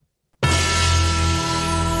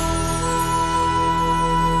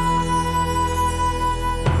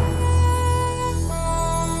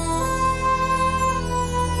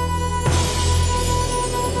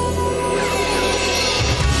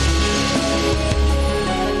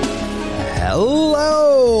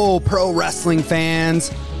Hello, pro wrestling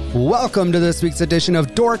fans. Welcome to this week's edition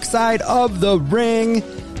of Dork Side of the Ring.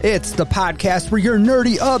 It's the podcast where your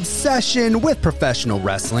nerdy obsession with professional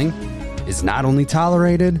wrestling is not only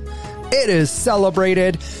tolerated, it is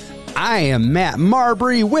celebrated. I am Matt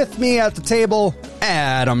Marbury. With me at the table,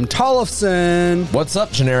 Adam Tollefson. What's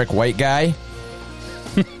up, generic white guy?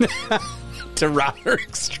 To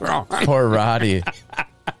Roderick Strong. Poor Roddy.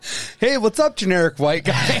 Hey, what's up, generic white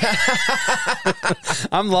guy?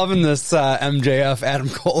 I'm loving this MJF Adam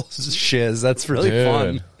Cole shiz. That's really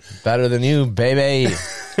fun. Better than you, baby.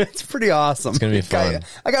 It's pretty awesome. It's going to be fun.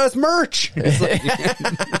 I got his merch. It's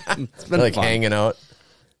been like fun. hanging out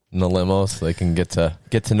in the limo so they can get to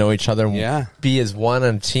know each other and be as one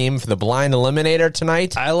on a team for the blind eliminator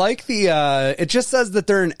tonight. I like the it just says that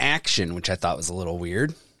they're in action, which I thought was a little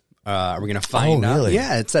weird. Are we going to find out? Really?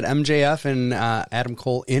 Yeah, it said MJF and Adam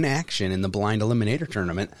Cole in action in the blind eliminator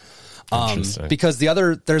tournament. Because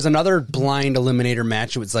there's another blind eliminator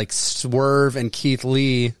match. It was like Swerve and Keith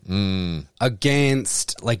Lee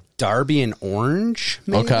against like Darby and Orange,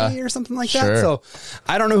 maybe, or something like that. So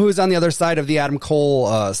I don't know who's on the other side of the Adam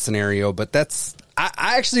Cole scenario, but I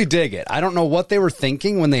actually dig it. I don't know what they were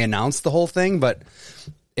thinking when they announced the whole thing, but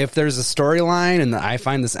if there's a storyline and I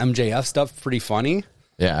find this MJF stuff pretty funny.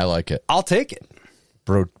 Yeah, I like it. I'll take it.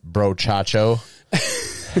 Bro Chacho.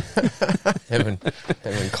 him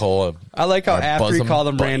and Cole. I like how after he called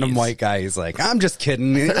him random white guy, he's like, I'm just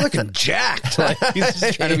kidding. You're looking jacked. Like, he's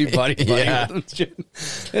just trying to be buddy. Yeah.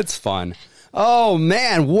 It's fun. Oh,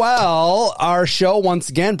 man. Well, our show, once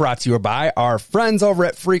again, brought to you by our friends over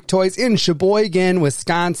at Freak Toys in Sheboygan,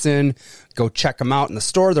 Wisconsin. Go check them out in the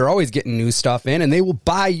store. They're always getting new stuff in, and they will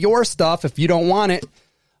buy your stuff if you don't want it.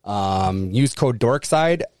 Use code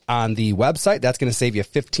DORKSIDE on the website. That's going to save you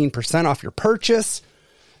 15% off your purchase.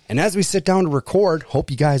 And as we sit down to record, hope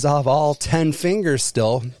you guys have all 10 fingers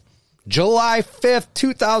still. July 5th,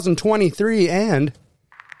 2023, and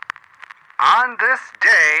on this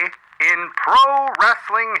day in pro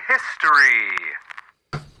wrestling history,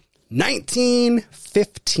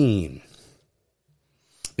 1915,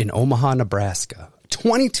 in Omaha, Nebraska,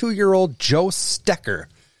 22-year-old Joe Stecker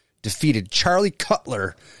defeated Charlie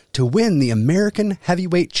Cutler to win the American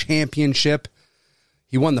Heavyweight Championship.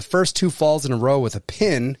 He won the first two falls in a row with a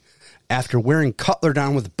pin after wearing Cutler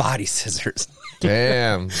down with body scissors.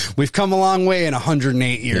 Damn. We've come a long way in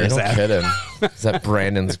 108 years. Yeah, no kidding. Is that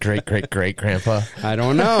Brandon's great-great-great-grandpa? I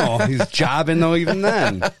don't know. He's jobbing, though, even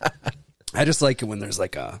then. I just like it when there's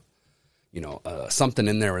like something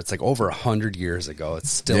in there where it's like over 100 years ago. It's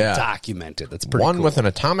still documented. That's pretty cool. With an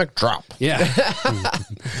atomic drop. Yeah.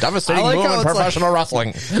 Devastating move in professional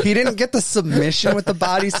wrestling. He didn't get the submission with the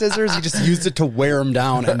body scissors. He just used it to wear him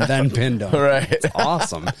down and then pinned him. Right. It's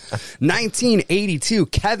awesome. 1982,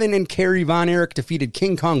 Kevin and Kerry Von Erich defeated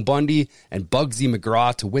King Kong Bundy and Bugsy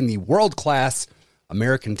McGraw to win the world-class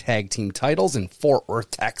American Tag Team titles in Fort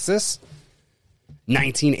Worth, Texas.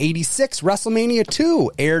 1986, WrestleMania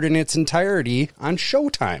 2 aired in its entirety on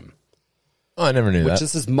Showtime. Oh, I never knew that. Which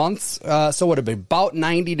this is months, so would have been about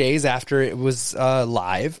 90 days after it was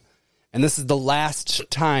live. And this is the last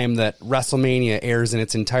time that WrestleMania airs in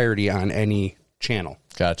its entirety on any channel.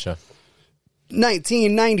 Gotcha.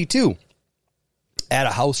 1992, at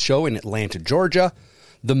a house show in Atlanta, Georgia,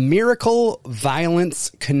 the Miracle Violence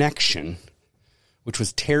Connection, which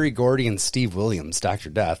was Terry Gordy and Steve Williams,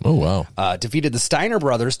 Dr. Death. Oh, wow. Defeated the Steiner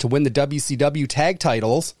brothers to win the WCW tag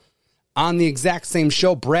titles. On the exact same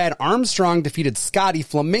show, Brad Armstrong defeated Scotty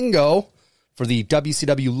Flamingo for the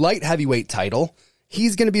WCW light heavyweight title.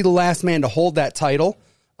 He's going to be the last man to hold that title.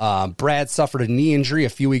 Brad suffered a knee injury a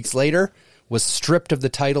few weeks later, was stripped of the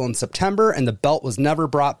title in September, and the belt was never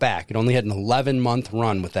brought back. It only had an 11-month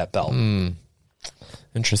run with that belt.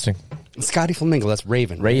 Interesting. Scotty Flamingo, that's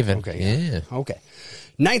Raven. Raven. Okay. Yeah. Okay.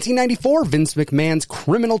 1994, Vince McMahon's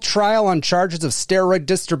criminal trial on charges of steroid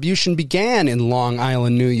distribution began in Long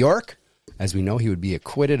Island, New York. As we know, he would be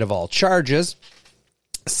acquitted of all charges.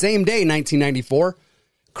 Same day, 1994,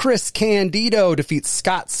 Chris Candido defeats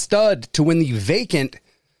Scott Studd to win the vacant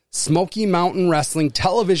Smoky Mountain Wrestling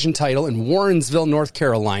television title in Warrensville, North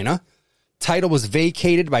Carolina. Title was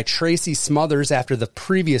vacated by Tracy Smothers after the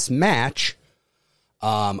previous match.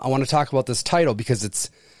 I want to talk about this title because it's...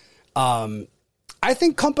 I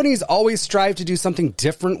think companies always strive to do something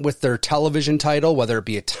different with their television title, whether it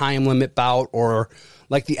be a time limit bout or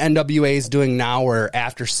like the NWA is doing now where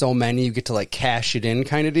after so many you get to like cash it in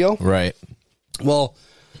kind of deal. Right. Well,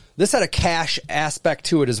 this had a cash aspect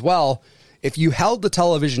to it as well. If you held the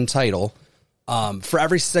television title, for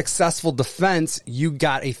every successful defense, you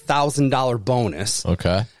got $1,000 bonus.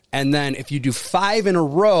 Okay. And then if you do 5 in a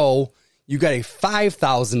row, you got a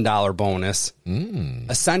 $5,000 bonus,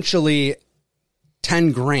 essentially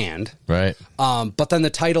 10 grand. Right. But then the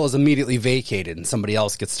title is immediately vacated and somebody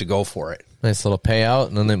else gets to go for it. Nice little payout,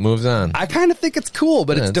 and then it moves on. I kind of think it's cool,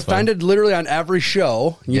 but it's defended literally on every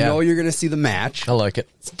show. You know you're going to see the match. I like it.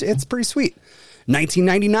 It's pretty sweet.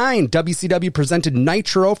 1999, WCW presented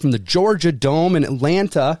Nitro from the Georgia Dome in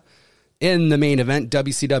Atlanta. In the main event,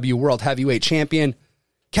 WCW World Heavyweight Champion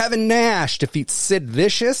Kevin Nash defeats Sid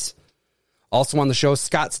Vicious. Also on the show,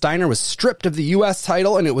 Scott Steiner was stripped of the U.S.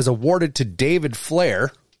 title, and it was awarded to David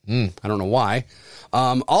Flair. I don't know why.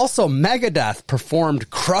 Also, Megadeth performed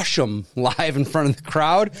Crush 'Em live in front of the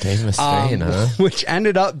crowd. Dave Mustaine, huh? Which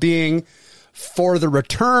ended up being for the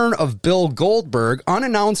return of Bill Goldberg,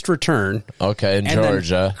 unannounced return. Okay, in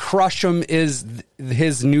Georgia. Crush 'Em is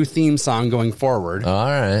his new theme song going forward. All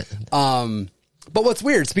right. But what's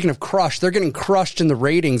weird, speaking of Crush, they're getting crushed in the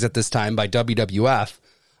ratings at this time by WWF.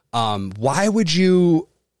 Why would you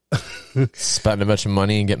spend a bunch of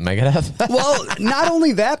money and get Megadeth? Well, not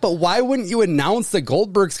only that, but why wouldn't you announce that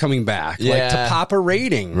Goldberg's coming back? Yeah. Like to pop a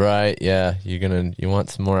rating. Right, yeah. You want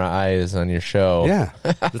some more eyes on your show. Yeah.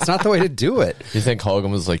 That's not the way to do it. You think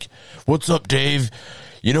Hogan was like, "What's up, Dave?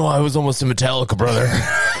 You know I was almost in Metallica, brother."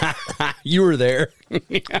 You were there.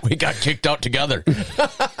 We got kicked out together.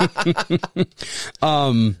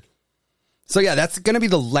 So yeah, that's going to be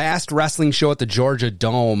the last wrestling show at the Georgia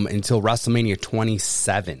Dome until WrestleMania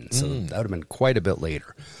 27. So that would have been quite a bit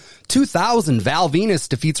later. 2000, Val Venus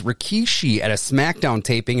defeats Rikishi at a SmackDown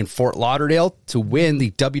taping in Fort Lauderdale to win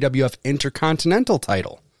the WWF Intercontinental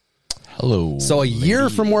title. Hello. So a year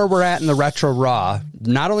from where we're at in the Retro Raw,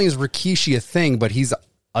 not only is Rikishi a thing, but he's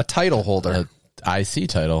a title holder. IC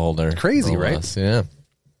title holder. Crazy, right? Yeah.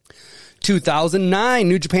 2009,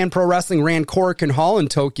 New Japan Pro Wrestling ran Korakuen Hall in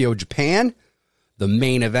Tokyo, Japan. The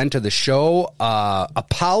main event of the show,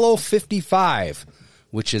 Apollo 55,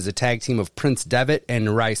 which is a tag team of Prince Devitt and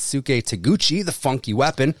Raisuke Taguchi, the Funky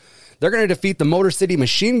Weapon. They're going to defeat the Motor City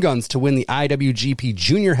Machine Guns to win the IWGP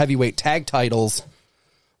Junior Heavyweight Tag titles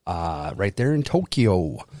right there in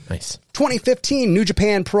Tokyo. Nice. 2015, New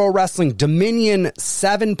Japan Pro Wrestling Dominion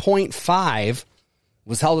 7.5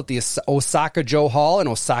 was held at the Osaka-jo Hall in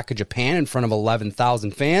Osaka, Japan, in front of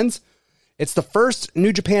 11,000 fans. It's the first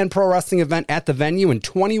New Japan Pro Wrestling event at the venue in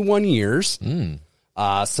 21 years.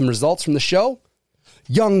 Some results from the show.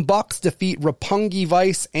 Young Bucks defeat Roppongi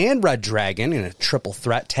Vice and Red Dragon in a triple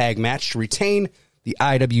threat tag match to retain the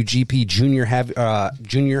IWGP Junior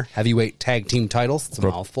Heavyweight Tag Team titles. It's a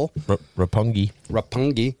mouthful. Roppongi.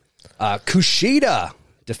 Kushida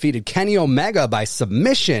defeated Kenny Omega by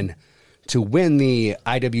submission to win the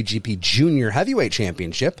IWGP Junior Heavyweight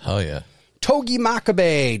Championship. Hell yeah. Togi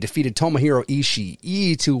Makabe defeated Tomohiro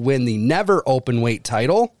Ishii to win the Never Openweight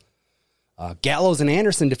title. Gallows and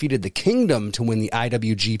Anderson defeated the Kingdom to win the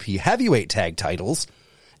IWGP Heavyweight Tag titles.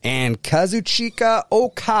 And Kazuchika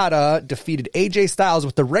Okada defeated AJ Styles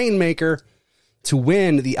with the Rainmaker to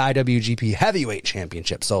win the IWGP Heavyweight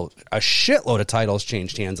Championship. So a shitload of titles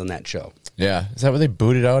changed hands on that show. Yeah. Is that where they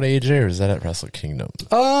booted out AJ, or is that at Wrestle Kingdom?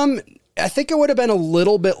 I think it would have been a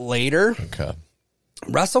little bit later. Okay.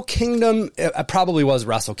 Wrestle Kingdom, it probably was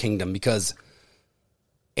Wrestle Kingdom because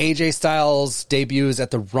AJ Styles debuts at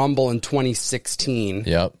the Rumble in 2016.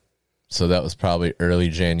 Yep. So that was probably early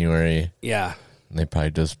January. Yeah. And they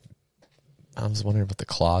probably just, I was wondering about the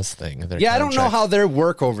clause thing. Yeah, I don't know how they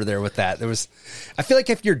work over there with that. I feel like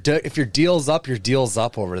if your deal's up, your deal's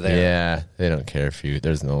up over there. Yeah, they don't care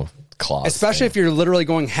there's no clause. Especially if you're literally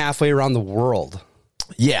going halfway around the world.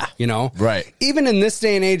 Yeah. You know? Right. Even in this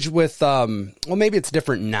day and age with, well, maybe it's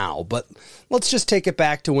different now, but let's just take it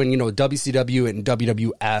back to when, WCW and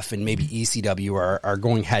WWF and maybe ECW are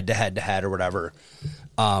going head to head or whatever.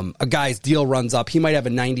 A guy's deal runs up. He might have a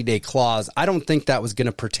 90-day clause. I don't think that was going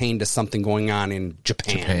to pertain to something going on in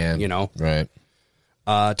Japan. Right.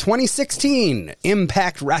 2016,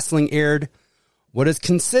 Impact Wrestling aired what is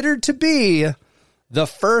considered to be the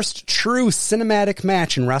first true cinematic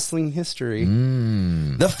match in wrestling history.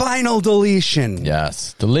 The Final Deletion.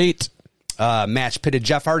 Yes. Delete. Match pitted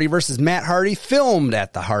Jeff Hardy versus Matt Hardy, filmed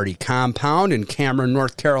at the Hardy compound in Cameron,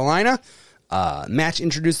 North Carolina. Match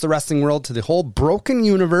introduced the wrestling world to the whole broken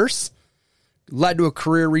universe, led to a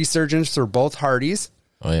career resurgence for both Hardys.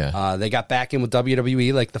 Oh, yeah. They got back in with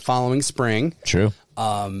WWE like the following spring. True.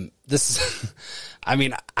 I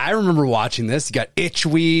remember watching this. You got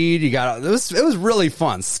Itchweed. It was really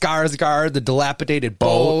fun. Skarsgård, the dilapidated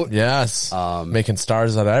boat. Yes. Making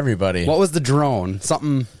stars out of everybody. What was the drone?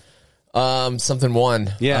 Something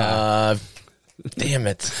one. Yeah. Damn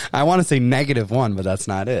it. I want to say -1, but that's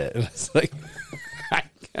not it. It was like,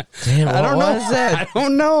 Damn, what was that? I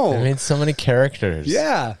don't know. I made so many characters.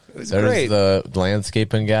 Yeah, it was There's great. the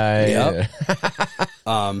landscaping guy. Yep.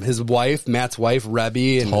 His wife, Matt's wife,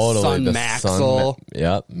 Rebby, and Totally, his son, Maxwell.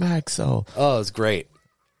 Yep, Maxwell. Oh, it was great.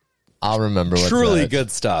 I'll remember what Truly good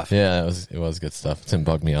stuff. Yeah, it was good stuff. It didn't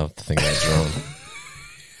bug me out to think I was wrong.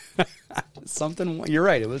 Something. You're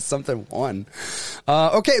right. It was something one.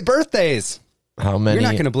 Okay, birthdays. How many? You're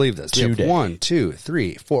not going to believe this. We have 1, 2,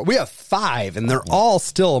 3, 4. We have 5, and they're all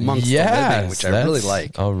still amongst the living, which I really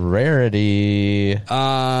like. A rarity.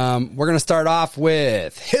 We're going to start off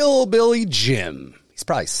with Hillbilly Jim. He's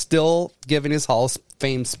probably still giving his Hall of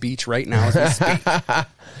Fame speech right now as we speak.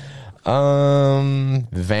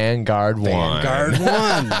 Vanguard 1. Vanguard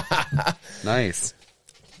 1. Nice.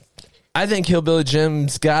 I think Hillbilly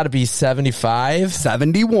Jim's got to be 75.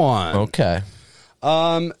 71. Okay.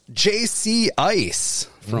 JC Ice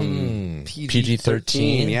from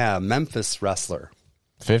PG-13. Yeah, Memphis wrestler.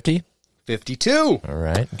 50? 52. All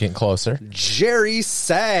right, getting closer. Jerry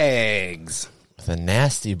Sags. The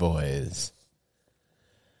Nasty Boys.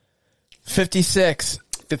 56.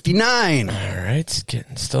 59. All right,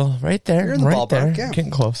 getting still right there. You're in the right ballpark, there. yeah.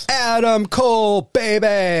 Getting close. Adam Cole,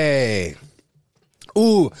 baby.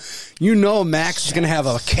 Ooh, you know Max is going to have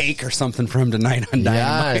a cake or something for him tonight on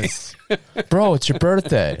Dynamite. Yes. Bro, it's your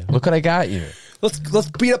birthday. Look what I got you. Let's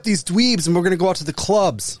beat up these dweebs and we're going to go out to the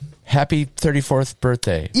clubs. Happy 34th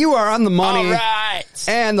birthday. You are on the money. All right.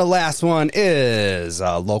 And the last one is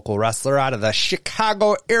a local wrestler out of the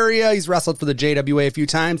Chicago area. He's wrestled for the JWA a few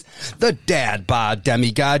times. The dad bod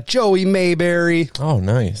demigod, Joey Mayberry. Oh,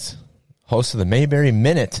 nice. Host of the Mayberry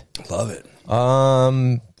Minute. Love it.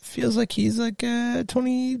 Feels like he's like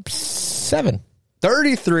 27.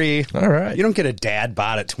 33. All right. You don't get a dad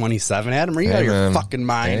bod at 27, Adam. Are you out of your fucking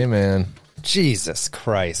mind? Hey, man. Jesus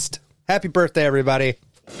Christ. Happy birthday, everybody.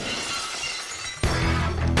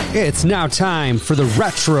 It's now time for the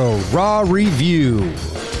Retro Raw Review.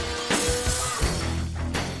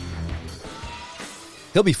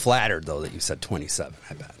 He'll be flattered, though, that you said 27,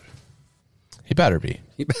 I bet. He better be.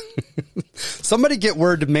 Somebody get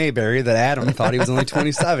word to Mayberry that Adam thought he was only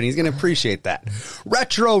 27. He's going to appreciate that.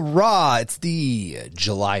 Retro Raw. It's the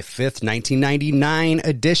July 5th, 1999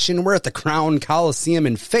 edition. We're at the Crown Coliseum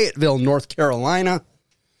in Fayetteville, North Carolina.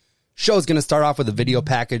 Show's going to start off with a video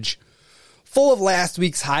package full of last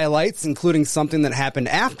week's highlights, including something that happened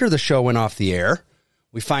after the show went off the air.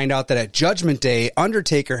 We find out that at Judgment Day,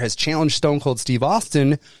 Undertaker has challenged Stone Cold Steve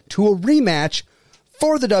Austin to a rematch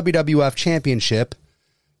for the WWF Championship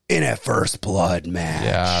in a First Blood match.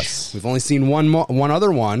 Yes. We've only seen one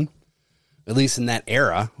other one, at least in that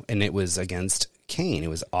era, and it was against Kane. It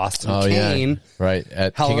was Austin Kane. Yeah. Right,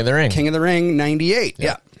 at King of the Ring. King of the Ring, 98.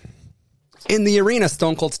 Yeah. In the arena,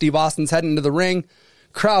 Stone Cold Steve Austin's heading to the ring.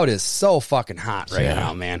 Crowd is so fucking hot right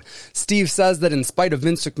now, man. Steve says that in spite of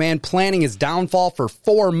Vince McMahon planning his downfall for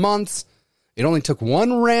 4 months, it only took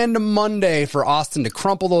one random Monday for Austin to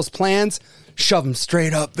crumple those plans, shove him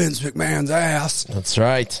straight up Vince McMahon's ass. That's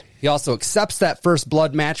right. He also accepts that First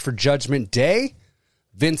Blood match for Judgment Day.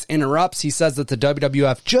 Vince interrupts. He says that the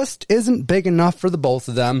WWF just isn't big enough for the both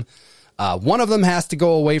of them. One of them has to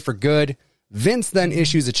go away for good. Vince then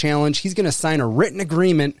issues a challenge. He's going to sign a written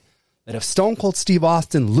agreement that if Stone Cold Steve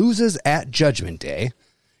Austin loses at Judgment Day,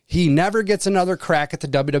 he never gets another crack at the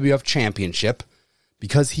WWF Championship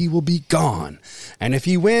because he will be gone. And if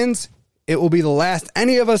he wins, it will be the last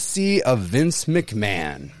any of us see of Vince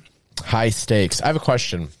McMahon. High stakes. I have a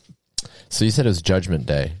question. So you said it was Judgment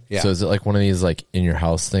Day. Yeah. So is it like one of these like in your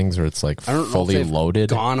house things where it's like I don't fully know if they've loaded?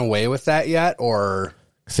 gone away with that yet, or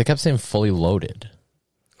Because they kept saying fully loaded.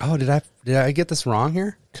 oh, did I get this wrong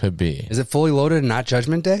here? Could be. Is it fully loaded and not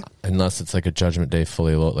Judgment Day? Unless it's like a Judgment Day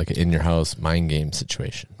fully loaded, like an in your house mind game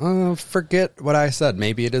situation. Forget what I said.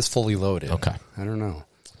 Maybe it is fully loaded. Okay. I don't know.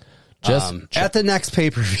 Just At the next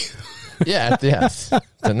pay-per-view. yeah, yes.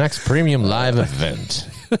 The next premium live event.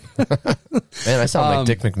 Man, I sound like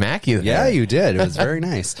Dick McMackey there. Yeah, you did. It was very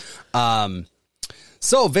nice.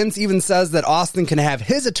 So Vince even says that Austin can have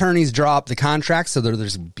his attorneys draw up the contract so that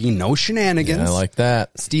there's be no shenanigans. Yeah, I like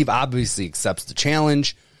that. Steve obviously accepts the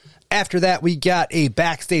challenge. After that, we got a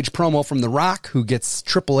backstage promo from The Rock, who gets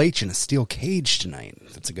Triple H in a steel cage tonight.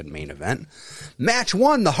 That's a good main event. Match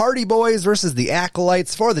 1, the Hardy Boys versus the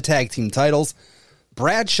Acolytes for the tag team titles.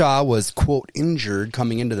 Bradshaw was, quote, injured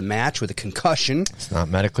coming into the match with a concussion. It's not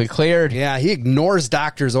medically cleared. Yeah, he ignores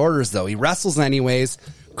doctor's orders, though. He wrestles anyways.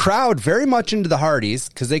 Crowd very much into the Hardys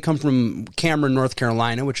because they come from Cameron, North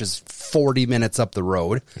Carolina, which is 40 minutes up the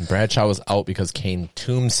road. And Bradshaw was out because Kane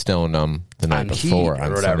tombstoned him the night before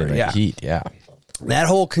on whatever, Sunday Night Heat. Yeah. That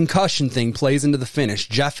whole concussion thing plays into the finish.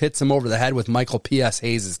 Jeff hits him over the head with Michael P.S.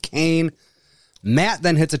 Hayes' cane. Matt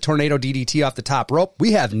then hits a tornado DDT off the top rope.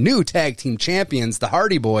 We have new tag team champions, the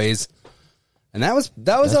Hardy Boys. And that was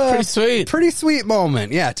a pretty sweet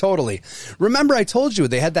moment. Yeah, totally. Remember I told you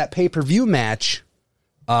they had that pay-per-view match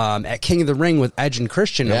at King of the Ring with Edge and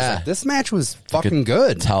Christian. Yeah. I was like, this match was fucking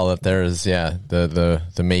good. Tell that there's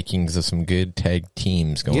the makings of some good tag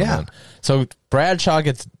teams going on. So Bradshaw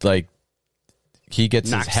gets he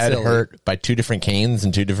gets his head hurt by 2 different canes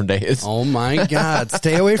in 2 different days. Oh my God.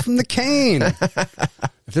 Stay away from the cane.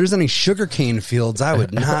 If there's any sugar cane fields, I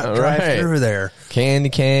would not drive through there. Candy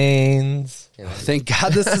canes. Thank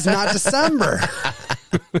God this is not December.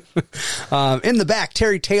 In the back,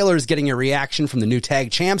 Terry Taylor is getting a reaction from the new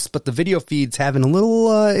tag champs, but the video feed's having a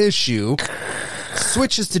little issue.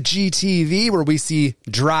 Switches to GTV where we see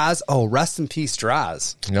Droz. Oh, rest in peace,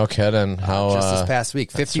 Droz. No kidding. How just this past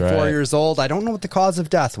week, 54 years old. I don't know what the cause of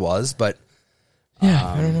death was, but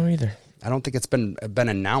I don't know either. I don't think it's been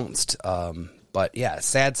announced. But yeah,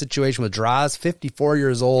 sad situation with Droz. 54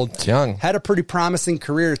 years old. It's young. Had a pretty promising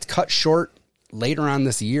career. It's cut short later on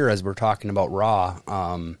this year, as we're talking about Raw,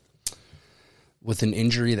 with an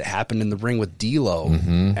injury that happened in the ring with D'Lo,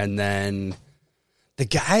 and then the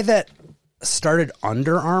guy that started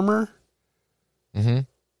Under Armour,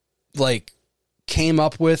 came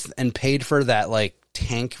up with and paid for that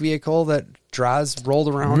tank vehicle that Droz rolled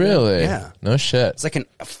around. Really? In. Yeah. No shit. It's like a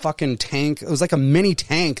fucking tank. It was like a mini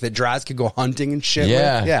tank that Droz could go hunting and shit with.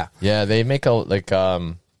 Yeah. Yeah. They make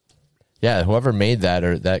whoever made that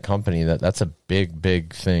or that company, that's a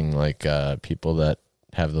big thing. People that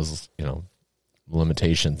have those,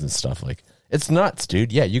 limitations and stuff. It's nuts,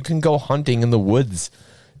 dude. Yeah. You can go hunting in the woods.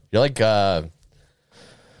 You're I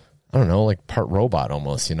don't know, part robot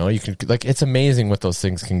almost, you can, it's amazing what those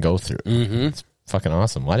things can go through. It's fucking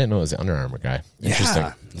awesome. Well, I didn't know it was the Under Armour guy.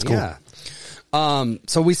 Interesting. It's cool. Yeah.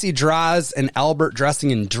 So we see Droz and Albert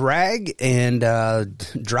dressing in drag, and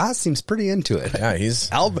Droz seems pretty into it. Yeah, he's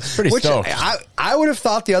pretty stoked. I would have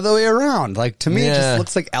thought the other way around. To me, it just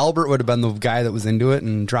looks like Albert would have been the guy that was into it,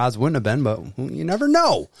 and Droz wouldn't have been, but you never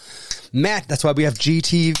know. Matt, that's why we have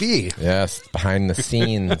GTV. Yes, behind the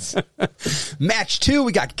scenes. Match 2,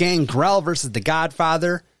 we got Gangrel versus the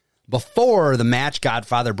Godfather. Before the match,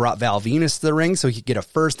 Godfather brought Val Venus to the ring so he could get a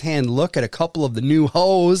first-hand look at a couple of the new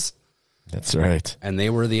hoes. That's right. And they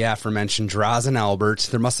were the aforementioned Droz and Albert.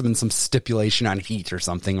 There must have been some stipulation on heat or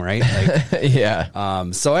something, right?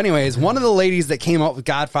 Yeah. So anyways, one of the ladies that came out with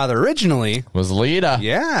Godfather originally was Lita.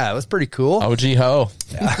 Yeah, it was pretty cool. OG ho.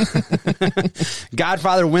 Yeah.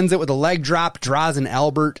 Godfather wins it with a leg drop. Droz and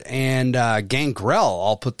Albert and Gangrel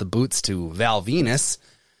all put the boots to Val Venus.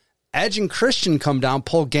 Edge and Christian come down,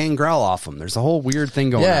 pull Gangrel off him. There's a whole weird thing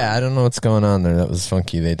going on. Yeah, I don't know what's going on there. That was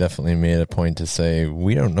funky. They definitely made a point to say,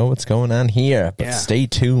 we don't know what's going on here, but stay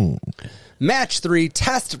tuned. Match 3,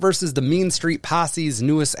 Test versus the Mean Street Posse's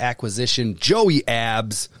newest acquisition, Joey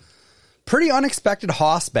Abs. Pretty unexpected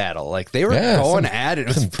hoss battle. They were going at it.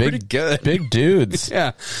 It was pretty good. Big dudes.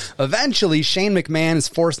 Yeah. Eventually, Shane McMahon is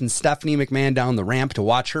forcing Stephanie McMahon down the ramp to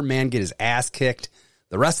watch her man get his ass kicked.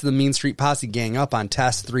 The rest of the Mean Street Posse gang up on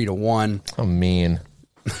Test 3-1. How mean.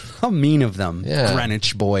 How mean of them. Yeah.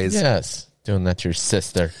 Greenwich boys. Yes. Doing that to your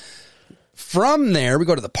sister. From there, we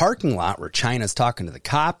go to the parking lot where Chyna's talking to the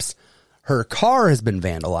cops. Her car has been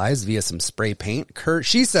vandalized via some spray paint.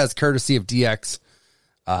 She says courtesy of DX,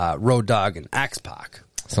 Road Dogg, and X-Pac.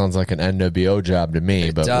 Sounds like an NWO job to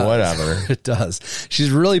me, but whatever. It does.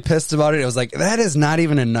 She's really pissed about it. It was that is not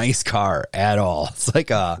even a nice car at all. It's like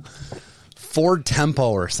a Ford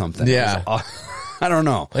Tempo or something. Yeah. I don't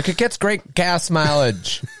know. It gets great gas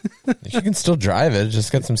mileage. You can still drive it.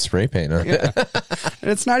 Just get some spray paint on it.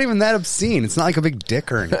 And it's not even that obscene. It's not like a big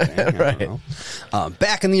dick or anything. Right.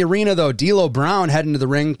 Back in the arena, though, D'Lo Brown heading to the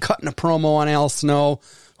ring, cutting a promo on Al Snow,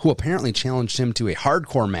 who apparently challenged him to a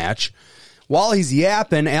hardcore match. While he's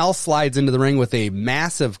yapping, Al slides into the ring with a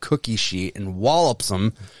massive cookie sheet and wallops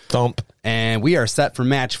him. Thump. And we are set for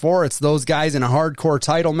match 4. It's those guys in a hardcore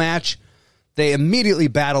title match. They immediately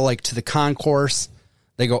battle to the concourse.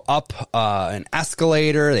 They go up an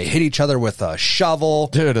escalator. They hit each other with a shovel.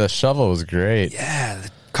 Dude, the shovel was great. Yeah, a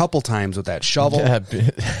couple times with that shovel. Yeah, I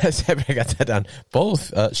got that down.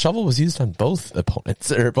 Both shovel was used on both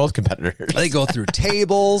opponents or both competitors. They go through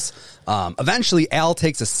tables. Eventually, Al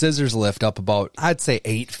takes a scissors lift up about, I'd say,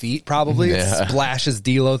 8 feet probably. Yeah. Splashes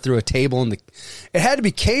D'Lo through a table. It had to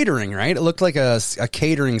be catering, right? It looked like a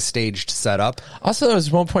catering staged setup. Also, there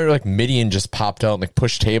was one point where Midian just popped out and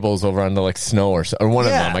pushed tables over onto Snow or one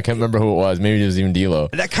of them. I can't remember who it was. Maybe it was even D'Lo.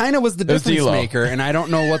 That kind of was the difference maker, and I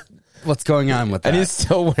don't know what what's going on with that. And he's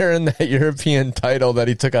still wearing that European title that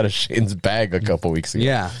he took out of Shane's bag a couple weeks ago.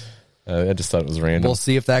 Yeah. I just thought it was random. We'll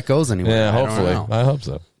see if that goes anywhere. Yeah, I don't hopefully. know. I hope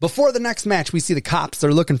so. Before the next match, we see the cops.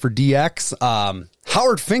 They're looking for DX.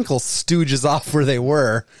 Howard Finkel stooges off where they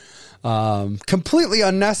were. Completely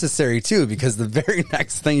unnecessary, too, because the very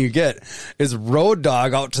next thing you get is Road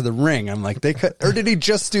Dogg out to the ring. I'm like, they could, or did he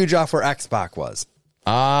just stooge off where X-Pac was?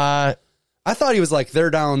 I thought he was like, they're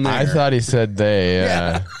down there. I thought he said they.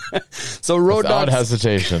 Yeah. So Road Without Dogg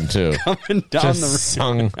hesitation, too. coming down Just the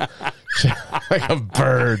sung like a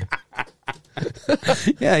bird.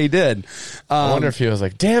 Yeah, he did. I wonder if he was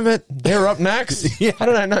like, damn it, they were up next? Yeah. How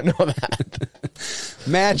did I not know that?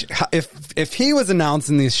 Match, if he was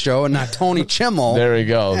announcing this show and not Tony Chimmel. There we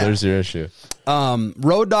go. Yeah. There's your issue.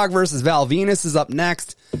 Road Dogg versus Val Venus is up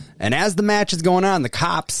next. And as the match is going on, the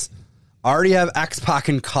cops already have X-Pac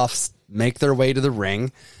in cuffs make their way to the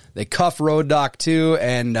ring. They cuff Road Dogg too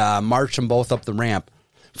and march them both up the ramp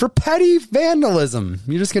for petty vandalism.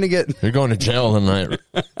 You're just going to get... You're going to jail tonight.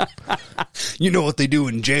 You know what they do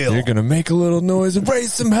in jail. You're going to make a little noise and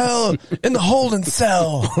raise some hell in the holding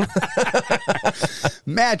cell.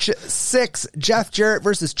 Match 6, Jeff Jarrett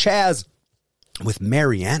versus Chaz with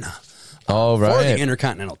Mariana. All right. For the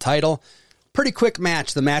Intercontinental title. Pretty quick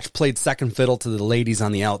match. The match played second fiddle to the ladies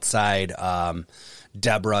on the outside.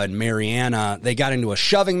 Deborah and Mariana. They got into a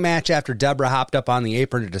shoving match after Deborah hopped up on the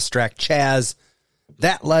apron to distract Chaz.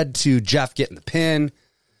 That led to Jeff getting the pin.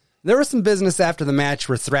 There was some business after the match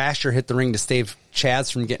where Thrasher hit the ring to save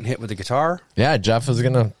Chaz from getting hit with the guitar. Yeah, Jeff was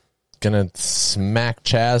gonna smack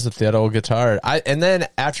Chaz with that old guitar. And then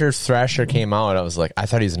after Thrasher came out, I was like, I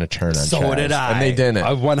thought he was gonna turn on Chaz. So did I. And they didn't.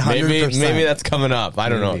 100%. Maybe that's coming up. I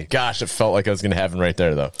don't know. Gosh, it felt like it was gonna happen right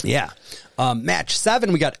there though. Yeah. Match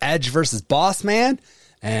 7, we got Edge versus Boss Man.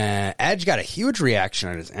 Edge got a huge reaction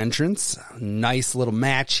on his entrance. Nice little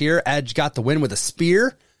match here. Edge got the win with a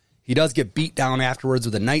spear. He does get beat down afterwards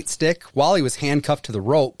with a nightstick while he was handcuffed to the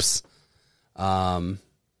ropes.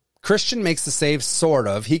 Christian makes the save, sort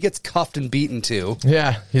of. He gets cuffed and beaten too.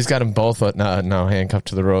 Yeah, he's got them both now handcuffed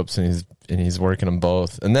to the ropes, and he's working them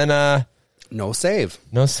both. And then no save.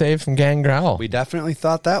 No save from Gangrel. We definitely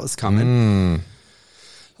thought that was coming.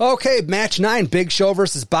 Okay, match 9, Big Show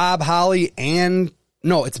versus Bob Holly and...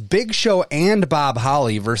 No, it's Big Show and Bob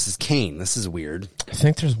Holly versus Kane. This is weird. I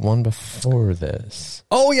think there's one before this.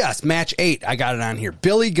 Oh, yes. Match 8. I got it on here.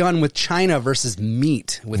 Billy Gunn with China versus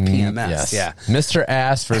Meat with PMS. Yes. Yeah. Mr.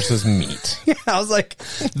 Ass versus Meat. Yeah, I was like,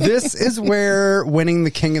 this is where winning the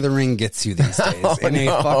King of the Ring gets you these days.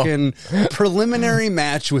 A fucking preliminary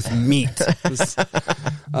match with Meat. It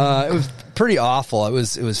was pretty awful. It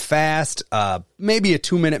was fast. Maybe a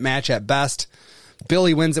 2-minute match at best.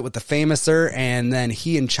 Billy wins it with the Famouser, and then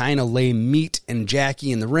he and China lay Meat and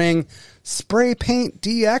Jackie in the ring, spray paint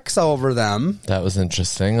DX over them. That was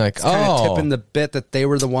interesting. Like, kind of tipping the bit that they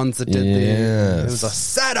were the ones that did it was a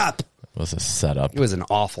setup. It was a setup. It was an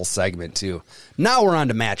awful segment, too. Now we're on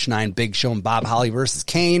to match 9, Big Show and Bob Holly versus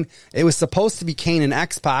Kane. It was supposed to be Kane and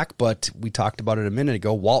X-Pac, but we talked about it a minute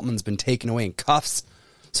ago. Waltman's been taken away in cuffs,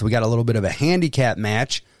 so we got a little bit of a handicap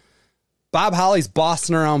match. Bob Holly's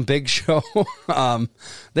bossing around Big Show.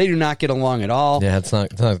 They do not get along at all. Yeah, it's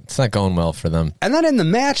not going well for them. And then in the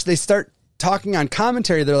match, they start talking on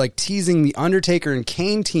commentary. They're like teasing the Undertaker and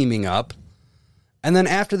Kane teaming up. And then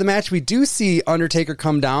after the match, we do see Undertaker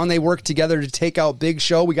come down. They work together to take out Big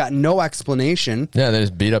Show. We got no explanation. Yeah, they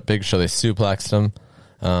just beat up Big Show. They suplexed him.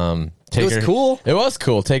 It was cool. It was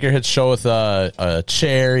cool. Taker hits Show with a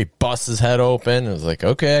chair. He busts his head open. It was like,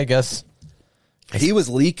 okay, I guess. He was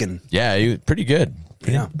leaking. Yeah, he was pretty good.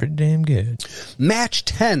 Pretty damn good. Match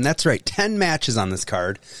 10. That's right. 10 matches on this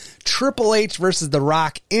card. Triple H versus The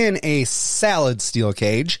Rock in a salad steel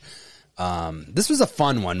cage. This was a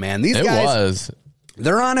fun one, man. These guys,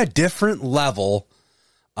 they're on a different level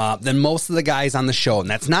than most of the guys on the show. And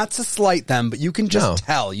that's not to slight them, but you can just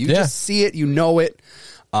tell. You just see it. You know it.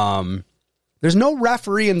 There's no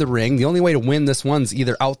referee in the ring. The only way to win this one's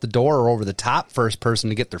either out the door or over the top. First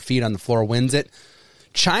person to get their feet on the floor wins it.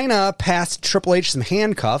 China passed Triple H some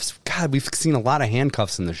handcuffs. God, we've seen a lot of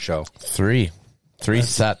handcuffs in this show. Three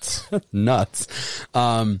sets. Nuts.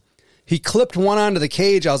 He clipped one onto the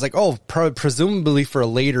cage. I was like, oh, presumably for a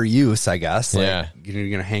later use, I guess. Like, yeah. You're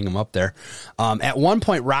going to hang him up there. At one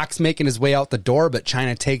point, Rock's making his way out the door, but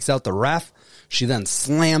China takes out the ref. She then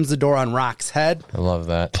slams the door on Rock's head. I love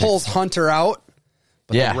that. Pulls Hunter out,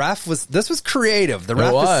 But the ref this was creative. The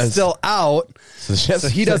ref is still out, so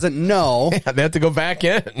he doesn't know. Yeah, they have to go back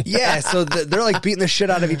in. Yeah, so they're like beating the shit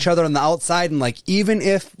out of each other on the outside, and like even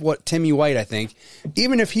if Timmy White, I think,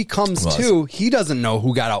 even if he comes to, he doesn't know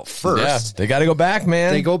who got out first. Yeah, they got to go back,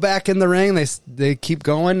 man. They go back in the ring. They keep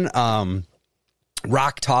going.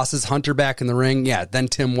 Rock tosses Hunter back in the ring. Yeah, then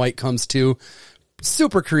Tim White comes to.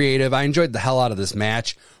 Super creative. I enjoyed the hell out of this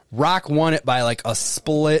match. Rock won it by like a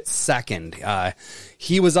split second.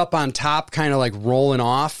 He was up on top, kind of like rolling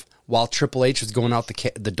off, while Triple H was going out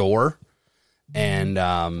the door. And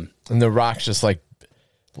the Rock's just like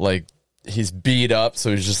he's beat up,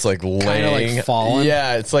 so he's just like laying, kind of like falling.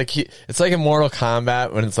 Yeah, it's like in Mortal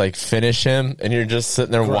Kombat when it's like finish him, and you're just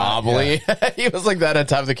sitting there wobbly. Yeah. He was like that on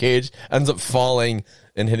top of the cage, ends up falling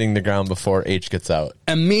and hitting the ground before H gets out.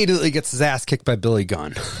 Immediately gets his ass kicked by Billy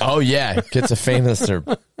Gunn. Oh yeah, gets a famous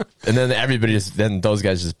and then those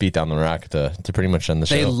guys just beat down the Rock to pretty much end the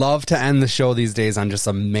show. They love to end the show these days on just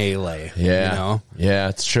a melee. Yeah, you know? Yeah,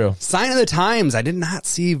 it's true. Sign of the Times. I did not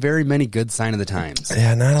see very many good Sign of the Times.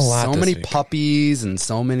 Yeah, not a lot. So many puppies and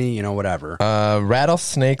so many, whatever.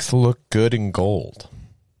 Rattlesnakes look good in gold.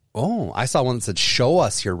 Oh, I saw one that said, "Show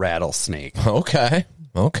us your rattlesnake." Okay.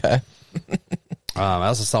 I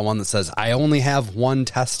also saw one that says, "I only have one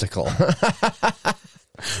testicle."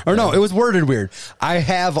 Or no, it was worded weird. "I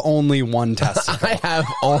have only one testicle." I have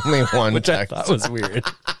only one Which I thought was weird.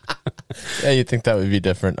 Yeah, you'd think that would be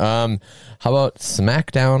different. How about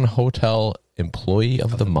SmackDown Hotel Employee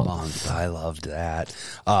of the Month? I loved that.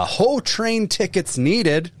 Ho Train tickets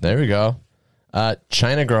needed. There we go.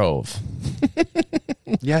 China Grove.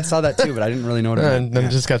 Yeah, I saw that too, but I didn't really know what it meant. Then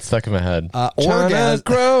it just got stuck in my head. China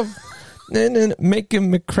Grove.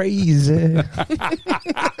 Making me crazy.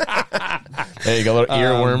 There you go, a little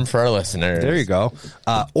earworm for our listeners. There you go.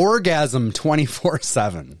 Orgasm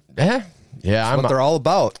 24/7. Yeah, That's what they're all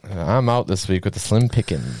about. I'm out this week with the Slim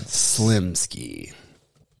Pickens. Slimski.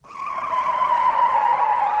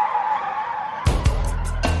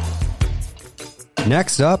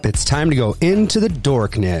 Next up, it's time to go into the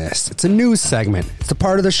Dorkness. It's a news segment. It's a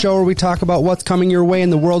part of the show where we talk about what's coming your way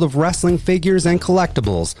in the world of wrestling figures and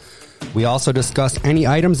collectibles. We also discuss any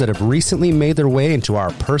items that have recently made their way into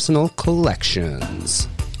our personal collections.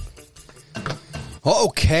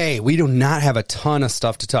 Okay, we do not have a ton of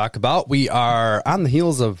stuff to talk about. We are on the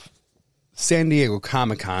heels of San Diego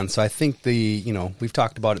Comic-Con, so I think we've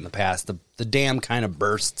talked about it in the past. The dam kind of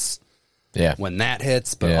bursts when that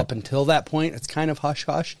hits, but up until that point, it's kind of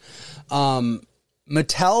hush-hush.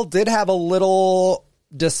 Mattel did have a little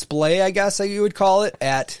display, I guess you would call it,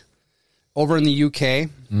 over in the UK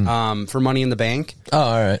for Money in the Bank. Oh,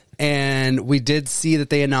 all right. And we did see that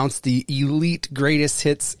they announced the Elite Greatest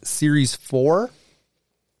Hits Series 4.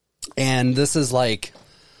 And this is like...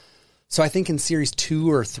 So I think in Series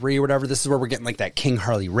 2 or 3 or whatever, this is where we're getting like that King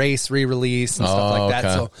Harley Race re-release and stuff like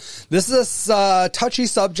that. So this is a touchy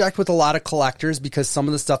subject with a lot of collectors because some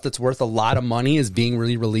of the stuff that's worth a lot of money is being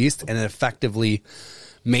re-released and effectively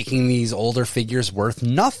making these older figures worth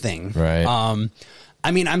nothing. Right. I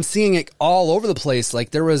mean, I'm seeing it all over the place. Like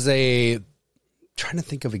there was trying to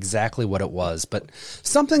think of exactly what it was, but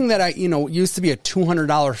something that used to be a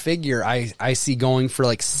 $200 figure, I see going for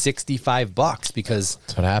like $65 because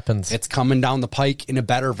that's what happens. It's coming down the pike in a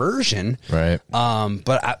better version. Right.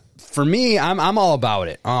 For me, I'm all about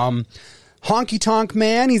it. Honky Tonk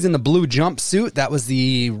Man, he's in the blue jumpsuit. That was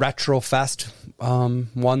the Retro Fest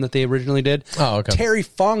one that they originally did. Oh, okay. Terry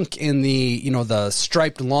Funk in the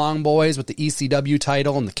striped long boys with the ECW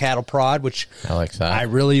title and the cattle prod, which I like that. I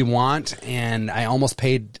really want, and I almost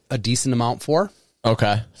paid a decent amount for.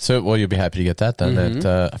 Okay. So, you'll be happy to get that then at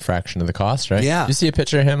a fraction of the cost, right? Yeah. You see a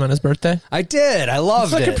picture of him on his birthday? I did. I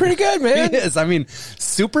loved it. He's looking pretty good, man. He is. I mean,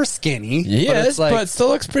 super skinny. He is, but still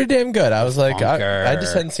looks pretty damn good. I was like, I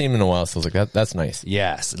just hadn't seen him in a while, so I was like, that's nice.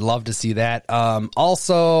 Yes. Love to see that.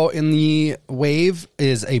 Also in the wave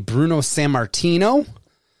is a Bruno Sammartino,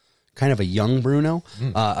 kind of a young Bruno,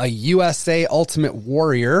 a USA Ultimate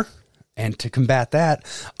Warrior. And to combat that,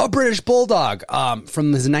 a British Bulldog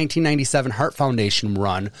from his 1997 Heart Foundation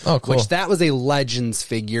run. Oh, cool. Which that was a Legends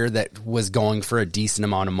figure that was going for a decent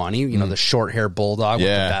amount of money. The short hair Bulldog with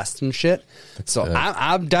the vest and shit. So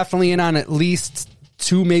I'm definitely in on at least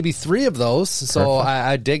 2, maybe 3 of those. So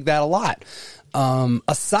I dig that a lot.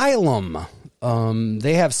 Asylum.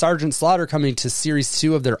 They have Sergeant Slaughter coming to Series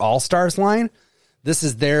 2 of their All-Stars line. This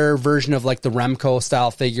is their version of like the Remco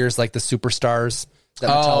style figures, like the Superstars.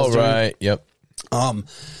 Right. Yep.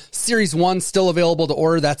 Series 1 still available to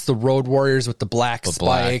order. That's the Road Warriors with the black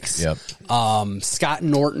spikes. Yep. Scott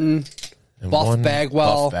Norton And Buff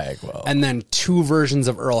Bagwell, Bagwell. and then 2 versions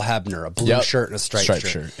of Earl Hebner, a blue shirt and a striped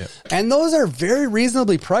shirt. Yep. And those are very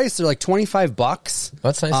reasonably priced. They're like $25.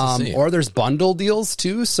 That's nice to see. Or there's bundle deals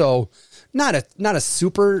too. So not a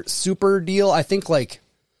super deal. I think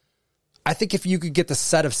if you could get the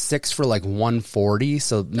set of 6 for like $140,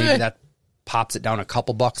 so maybe that pops it down a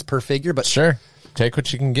couple bucks per figure. But sure, take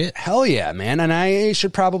what you can get. Hell yeah, man! And I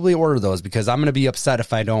should probably order those because I'm going to be upset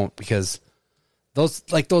if I don't, because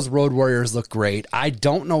those Road Warriors look great. I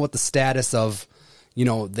don't know what the status of,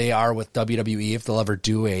 they are with WWE, if they'll ever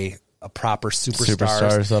do a proper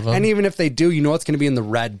superstars of them. And even if they do, it's going to be in the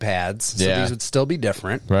red pads. So these would still be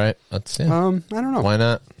different. Right. Let's see. I don't know. Why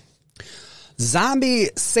not? Zombie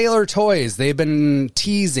Sailor Toys. They've been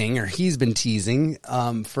teasing, or he's been teasing,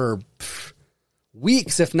 for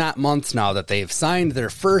weeks, if not months now, that they've signed their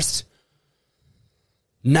first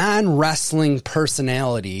non-wrestling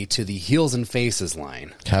personality to the Heels and Faces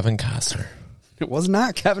line. Kevin Costner. It was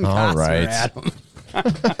not Kevin All Costner, right. Adam.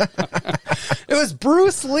 It was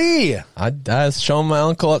Bruce Lee. I was showing my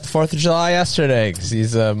uncle at the 4th of July yesterday because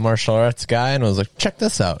he's a martial arts guy, and I was like, check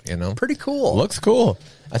this out, Pretty cool. Looks cool.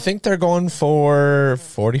 I think they're going for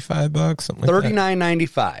 $45, something like that.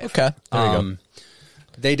 $39.95. Okay, there you go.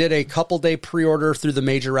 They did a couple day pre-order through the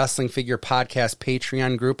Major Wrestling Figure Podcast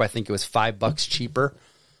Patreon group. I think it was $5 cheaper.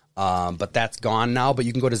 But that's gone now. But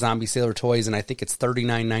you can go to Zombie Sailor Toys, and I think it's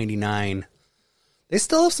 $39.99. They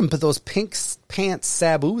still have some of those pink pants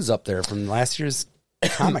Sabu's up there from last year's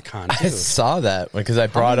Comic-Con, too. I saw that because I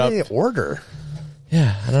brought How up. did they order?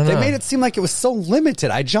 Yeah, I don't know. They made it seem like it was so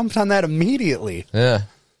limited. I jumped on that immediately. Yeah,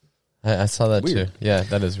 I saw that Weird. too. Yeah,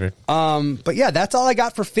 that is weird. But yeah, that's all I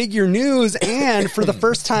got for figure news. And for the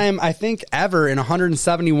first time, I think ever in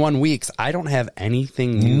 171 weeks, I don't have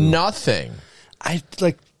anything new. Nothing.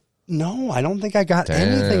 No, I don't think I got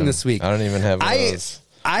anything this week. I don't even have one of those.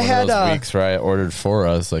 I had those weeks where I ordered 4.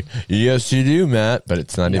 I was like, yes, you do, Matt, but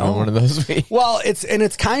it's not even one of those weeks. Well,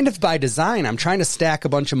 it's kind of by design. I'm trying to stack a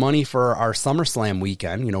bunch of money for our SummerSlam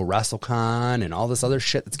weekend, WrestleCon and all this other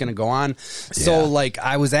shit that's going to go on. So,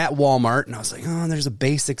 I was at Walmart and I was like, oh, there's a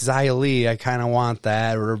basic Xia Li. I kind of want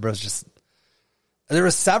that. Or it was just, there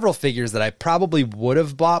were several figures that I probably would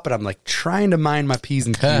have bought, but I'm trying to mind my P's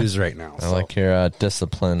and Q's right now. I like your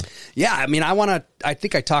discipline. Yeah, I mean, I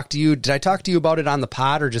think I talked to you. Did I talk to you about it on the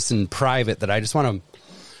pod or just in private, that I just want to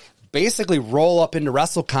basically roll up into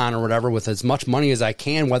WrestleCon or whatever with as much money as I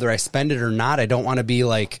can, whether I spend it or not. I don't want to be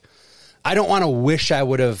I don't want to wish I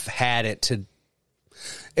would have had it to.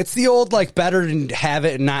 It's the old, better to have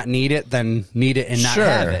it and not need it than need it and not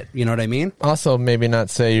have it. You know what I mean? Also, maybe not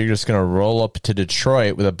say you're just going to roll up to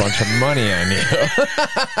Detroit with a bunch of money on you.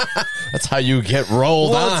 That's how you get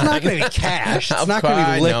rolled on. It's not going to be cash. It's not going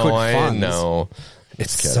to be liquid funds. No,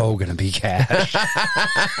 it's so going to be cash.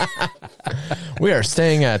 We are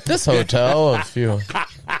staying at this hotel. If you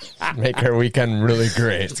make our weekend really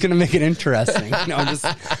great, it's going to make it interesting.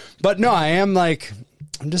 But no, I am I'm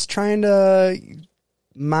just trying to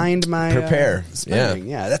mind my prepare spending.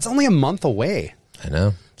 Yeah, that's only a month away. I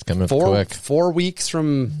know, it's coming up quick. 4 weeks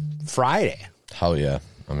from Friday. Hell yeah,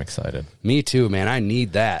 I'm excited. Me too, man. I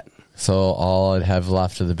need that. So all I'd have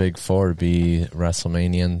left of the big 4 would be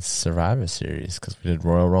WrestleMania and Survivor Series, because we did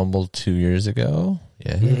Royal Rumble 2 years ago.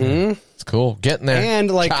 Yeah, It's cool, getting there and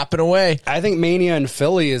chopping away. I think Mania in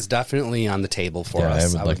Philly is definitely on the table for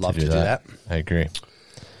us. I would love to do that. I agree.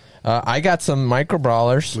 I got some micro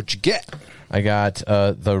brawlers. What'd you get? I got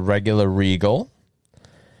the regular Regal,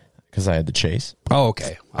 because I had the Chase. Oh,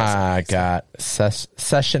 okay. I got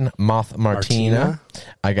Session Moth Martina.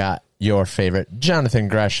 I got your favorite Jonathan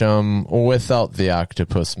Gresham without the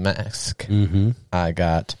octopus mask. Mm-hmm. I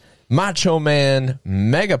got Macho Man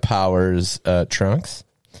Mega Powers Trunks.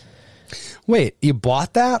 Wait, you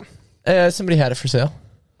bought that? Somebody had it for sale.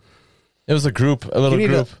 It was a little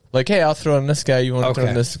group. Hey, I'll throw in this guy. You want to throw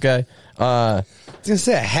in this guy? I was going to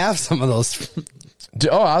say, I have some of those.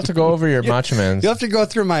 I'll have to go over your Macho Mans. You have to go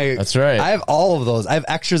through my... That's right. I have all of those. I have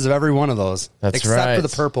extras of every one of those. That's right. Except for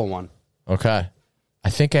the purple one. Okay. I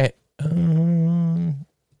think I can't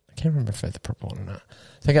remember if I had the purple one or not.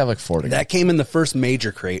 I think I have 4 to go. That came in the first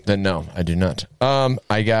major crate. Then no, I do not.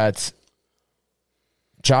 I got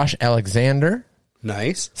Josh Alexander.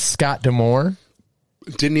 Nice. Scott D'Amore.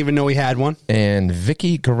 Didn't even know he had one. And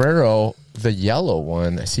Vicky Guerrero, the yellow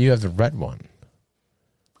one. I see you have the red one.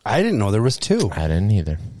 I didn't know there was 2. I didn't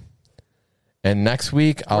either. And next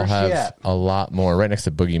week, I'll have a lot more. Right next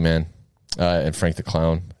to Boogeyman and Frank the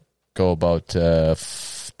Clown. Go about... okay.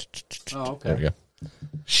 There we go.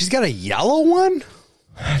 She's got a yellow one?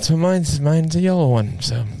 That's what mine's a yellow one.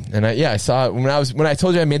 So, and I saw it when I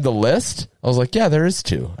told you I made the list. I was like, yeah, there is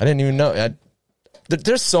 2. I didn't even know.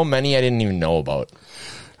 There's so many I didn't even know about.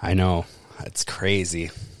 I know. It's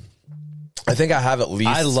crazy. I think I have at least.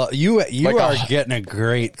 I love you. You like are getting a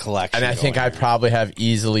great collection. And I think I probably have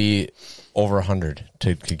easily over 100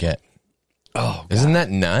 to get. Oh, God. Isn't that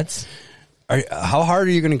nuts? How hard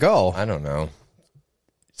are you going to go? I don't know.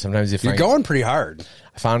 Sometimes You're going pretty hard.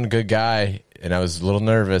 I found a good guy, and I was a little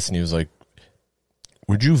nervous, and he was like,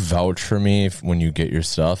 would you vouch for me when you get your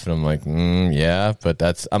stuff? And I'm like, yeah, but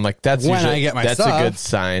that's when usually, I get my that's stuff. a good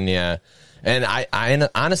sign, yeah. And I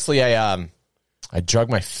honestly, I drug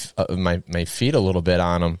my feet a little bit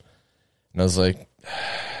on him, and I was like,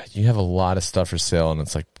 you have a lot of stuff for sale, and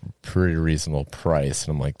it's like pretty reasonable price.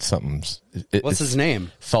 And I'm like, What's his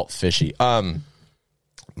name? Felt fishy.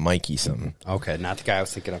 Mikey something. Okay, not the guy I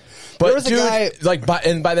was thinking of. But there was dude, a guy like by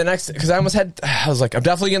the next, because I was like, I'm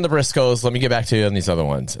definitely getting the Briscoes. Let me get back to you on these other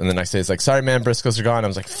ones. And the next day it's like, sorry man, Briscoes are gone. I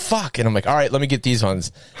was like, fuck. And I'm like, all right, let me get these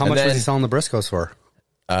ones. How much was he selling the Briscoes for?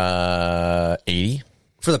 80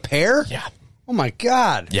 for the pair. Yeah. Oh my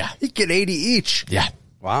God. Yeah. You get 80 each. Yeah.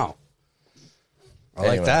 Wow. I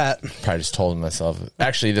Anyway, like that. Probably just told myself.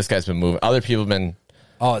 Actually, this guy's been moving. Other people have been.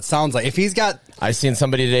 Oh, it sounds like if he's got. I seen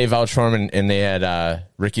somebody today vouch for him, and they had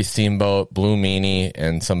Ricky Steamboat, Blue Meanie,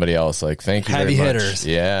 and somebody else. Like, thank you Heavy very much. hitters.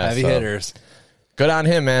 Yeah, Heavy hitters. Good on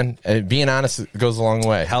him, man. Being honest goes a long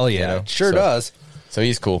way. Hell yeah. You know? Sure does. So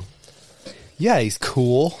he's cool. Yeah, he's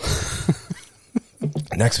cool.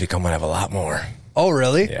 Next week, I'm going to have a lot more. Oh,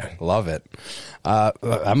 really? Yeah. Love it.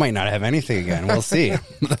 I might not have anything again. We'll see.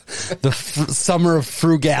 The summer of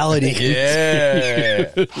frugality.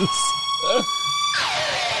 Yeah.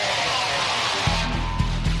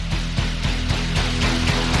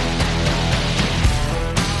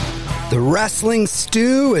 The Wrestling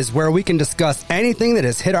Stew is where we can discuss anything that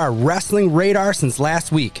has hit our wrestling radar since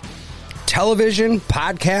last week. Television,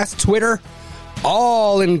 podcast, Twitter,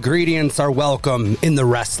 all ingredients are welcome in the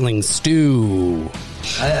Wrestling Stew.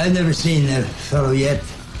 I've never seen a fellow yet,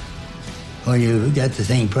 when you got the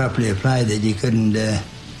thing properly applied, that you couldn't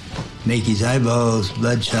make his eyeballs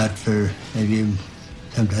bloodshot for maybe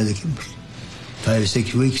sometimes 5 or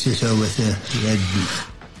 6 weeks or so with the red.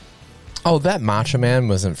 Oh, that Macho Man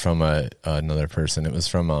wasn't from another person. It was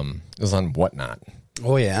from it was on Whatnot.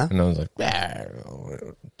 Oh, yeah? And I was like,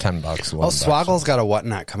 $10. Well, Swoggle's got a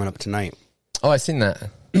Whatnot coming up tonight. Oh, I seen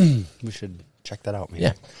that. We should check that out, maybe.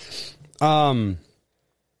 Yeah.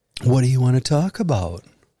 What do you want to talk about?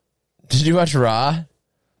 Did you watch Raw?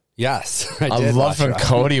 Yes, I did love when Raw.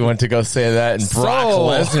 Cody went to go say that and Brock So-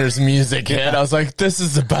 Lesnar's music hit. I was like, this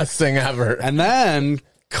is the best thing ever. And then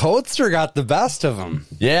Coaster got the best of him.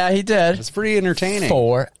 Yeah, he did. It's pretty entertaining.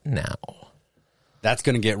 For now. That's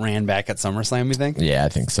going to get ran back at SummerSlam, you think? Yeah, I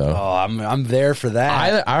think so. Oh, I'm there for that.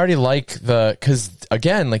 I already like because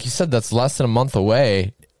again, like you said, that's less than a month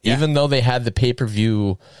away. Yeah. Even though they had the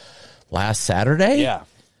pay-per-view last Saturday. Yeah.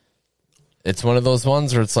 It's one of those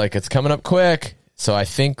ones where it's like, it's coming up quick. So I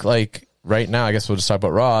think like right now, I guess we'll just talk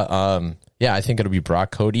about Raw. Yeah, I think it'll be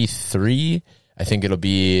Brock Cody 3. I think it'll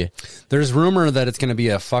be. There's rumor that it's going to be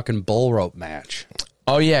a fucking bull rope match.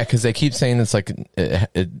 Oh yeah, because they keep saying it's like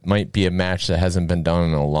it might be a match that hasn't been done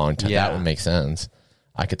in a long time. Yeah. That would make sense.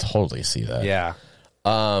 I could totally see that. Yeah.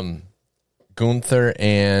 Gunther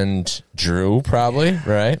and Drew probably,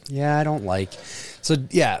 right? Yeah, I don't like. So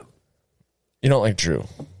yeah, You don't like Drew.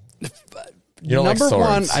 You don't number like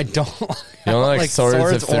swords. one, I don't. You don't like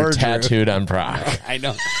swords if they're or Drew. tattooed on Brock. I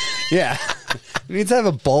know. Yeah, it needs to have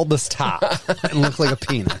a bulbous top and look like a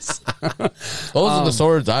penis. Those are the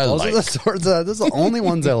swords I Those like. are the swords. Those are the only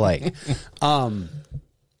ones I like.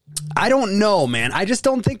 I don't know, man. I just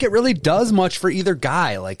don't think it really does much for either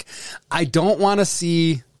guy. Like, I don't want to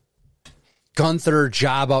see Gunther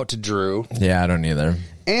job out to Drew, Yeah, I don't either.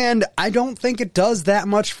 and I don't think it does that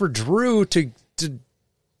much for Drew to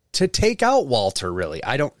take out Walter. Really,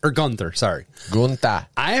 I don't. Or Gunther. Sorry. Gunther.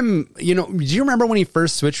 Do you remember when he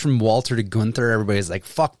first switched from Walter to Gunther? Everybody's like,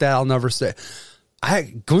 fuck that, I'll never say.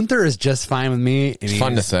 Gunther is just fine with me. And It's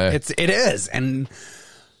fun to say. It is. And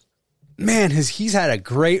man, he's had a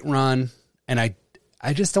great run, and I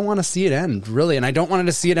just don't want to see it end, really. And I don't want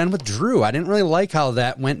to see it end with Drew. I didn't really like how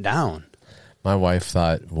that went down. My wife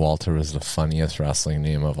thought Walter was the funniest wrestling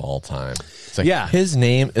name of all time. It's like, Yeah. his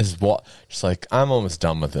name is Walt. She's like, I'm almost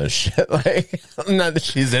done with this shit. Like, not that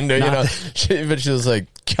she's into it, but she was like,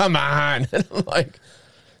 come on. And I'm like,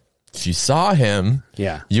 if you saw him,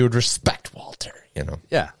 Yeah. you would respect Walter,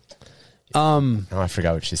 Yeah. Now I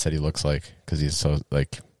forgot what she said he looks like because he's so,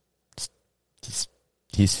 like,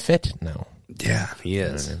 he's fit now. Yeah, he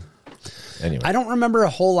is. anyway. I don't remember a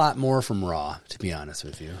whole lot more from Raw, to be honest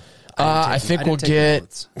with you. I think we'll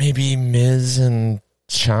get maybe Miz and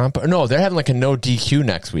Ciampa. No, they're having like a no DQ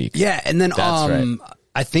next week. Yeah, and then That's right.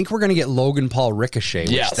 I think we're going to get Logan Paul Ricochet,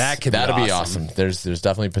 which that'll be awesome. There's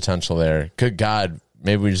definitely potential there. Good God,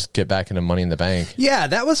 maybe we just get back into Money in the Bank. Yeah,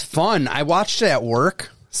 that was fun. I watched it at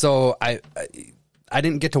work, so I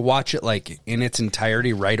didn't get to watch it like in its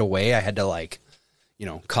entirety right away. I had to like,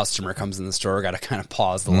 customer comes in the store, got to kind of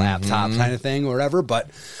pause the laptop kind of thing or whatever. But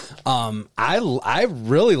I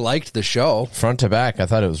really liked the show. Front to back, I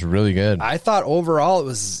thought it was really good. I thought overall it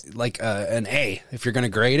was like an A. If you're going to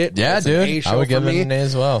grade it, yeah, dude, I would give it an A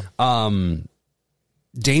as well.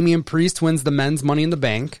 Damian Priest wins the men's Money in the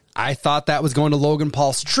Bank. I thought that was going to Logan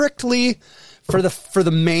Paul strictly for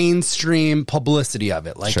the mainstream publicity of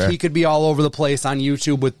it. Like he could be all over the place on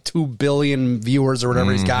YouTube with 2 billion viewers or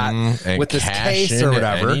whatever he's got and with this case or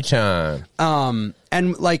whatever. Anytime.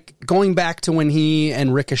 And like going back to when he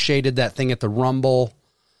and Ricochet did that thing at the Rumble,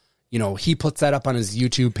 he puts that up on his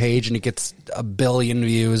YouTube page and it gets 1 billion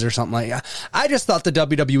views or something like that. I just thought the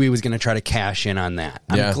WWE was going to try to cash in on that.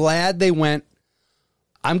 I'm glad they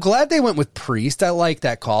went with Priest. I like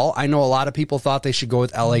that call. I know a lot of people thought they should go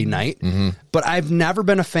with LA Knight, but I've never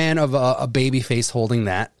been a fan of a babyface holding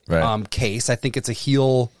that case. I think it's a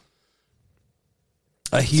heel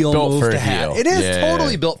move to have. It is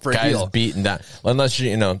totally built for a heel. Guys beaten down. Unless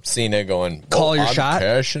Cena going, call your shot.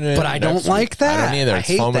 But I don't like that. I don't either. I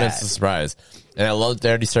hate 4 that. minutes of surprise. And I love they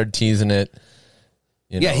already started teasing it.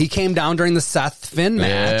 Yeah, he came down during the Seth Finn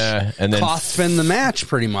match. Yeah, and then cost Finn the match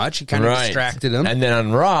pretty much. He kind of distracted him. And then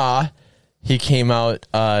on Raw, he came out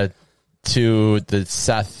to the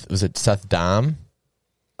Seth. Was it Seth Dom?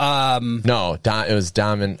 No, Dom. It was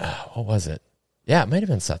Dom and what was it? Yeah, it might have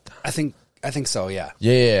been Seth Dom. I think so. Yeah.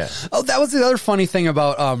 Yeah. Oh, that was the other funny thing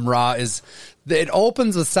about Raw is it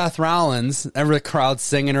opens with Seth Rollins, every crowd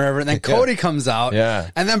singing or whatever, and then Cody comes out,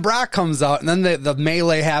 and then Brock comes out, and then the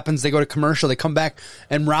melee happens. They go to commercial, they come back,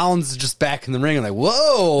 and Rollins is just back in the ring, and like,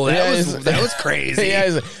 whoa, that was crazy. Yeah,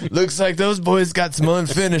 he's like, looks like those boys got some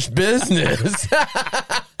unfinished business.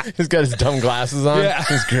 He's got his dumb glasses on. Yeah,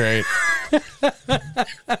 it's great.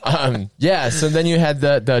 So then you had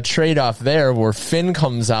the trade off there where Finn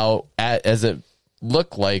comes out as it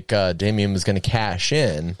looked like Damian was going to cash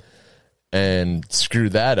in and screw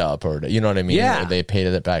that up, or you know what I mean? Yeah, or they paid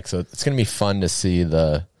it back. So it's going to be fun to see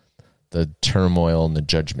the turmoil and the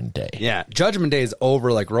Judgment Day. Yeah, Judgment Day is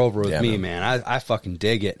over like Rover with me, man. I fucking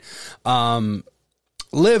dig it.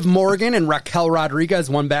 Liv Morgan and Raquel Rodriguez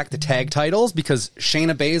won back the tag titles because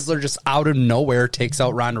Shayna Baszler just out of nowhere takes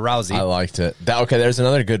out Ronda Rousey. I liked it. There's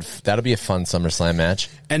another good. That'll be a fun SummerSlam match.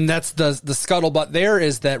 And that's the scuttlebutt there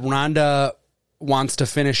is that Ronda wants to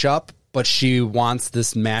finish up, but she wants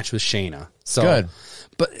this match with Shayna. So good.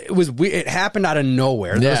 But it happened out of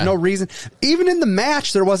nowhere. There was no reason. Even in the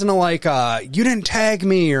match, there wasn't a you didn't tag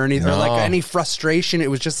me or anything, or like any frustration.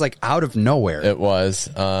 It was just like out of nowhere. It was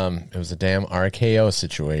a damn RKO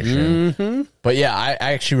situation. But yeah, I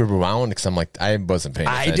actually rewound because I'm like, I wasn't paying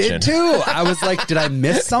attention. I did too. I was like, did I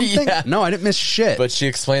miss something? Yeah. No, I didn't miss shit. But she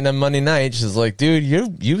explained on Monday night, she's like, dude,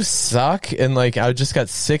 you suck. And like, I just got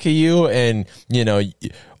sick of you. And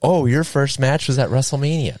your first match was at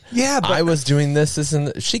WrestleMania. Yeah, but I was doing this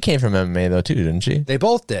and she came from MMA though too, didn't she? They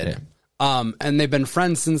both did. Yeah. And they've been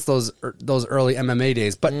friends since those early MMA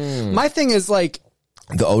days. But my thing is like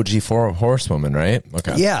the OG 4 horsewoman, right?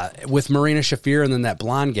 Okay. Yeah, with Marina Shafir and then that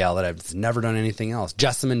blonde gal that I've never done anything else,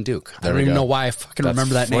 Jessamine Duke. I don't even know why I fucking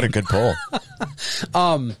remember that name. What a good pull.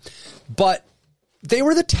 But they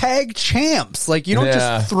were the tag champs. Like you don't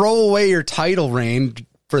just throw away your title reign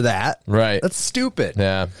for that. Right. That's stupid.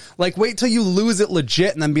 Yeah. Like wait till you lose it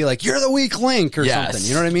legit and then be like, you're the weak link or something.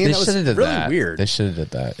 You know what I mean? They should have did really that. Weird. They should have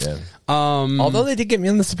did that, yeah. Although they did get me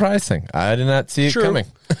on the surprise thing. I did not see it coming.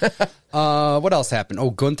 What else happened? Oh,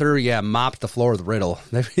 Gunther, mopped the floor with Riddle.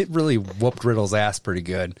 It really whooped Riddle's ass pretty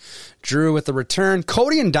good. Drew with the return.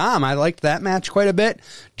 Cody and Dom, I liked that match quite a bit.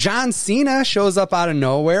 John Cena shows up out of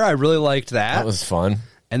nowhere. I really liked that. That was fun.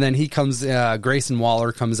 And then he comes, Grayson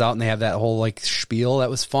Waller comes out and they have that whole like spiel. That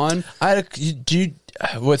was fun.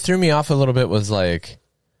 What threw me off a little bit was like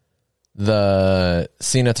the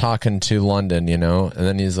Cena talking to London, and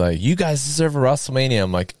then he's like, you guys deserve a WrestleMania.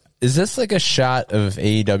 I'm like, is this like a shot of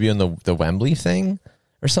AEW and the Wembley thing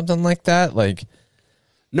or something like that? Like,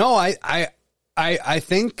 no, I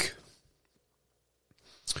think,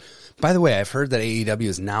 by the way, I've heard that AEW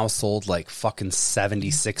has now sold like fucking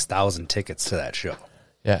 76,000 tickets to that show.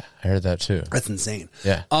 Yeah, I heard that too. That's insane.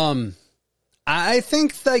 Yeah. I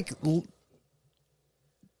think like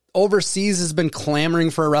overseas has been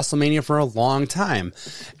clamoring for a WrestleMania for a long time.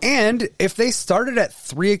 And if they started at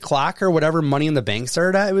 3 o'clock or whatever Money in the Bank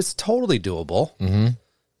started at, it was totally doable.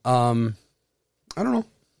 I don't know.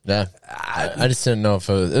 Yeah, I just didn't know if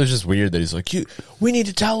it was just weird that he's like, we need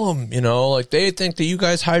to tell them, like they think that you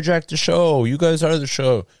guys hijacked the show. You guys are the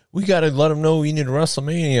show. We got to let them know we need a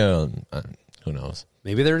WrestleMania. Who knows?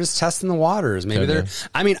 Maybe they're just testing the waters.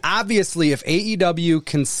 I mean, obviously, if AEW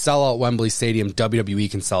can sell out Wembley Stadium, WWE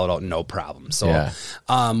can sell it out no problem. So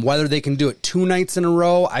whether they can do it 2 nights in a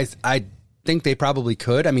row, I think they probably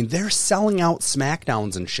could. I mean, they're selling out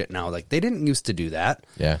SmackDowns and shit now. Like, they didn't used to do that.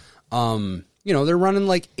 Yeah. They're running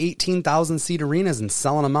like 18,000 seat arenas and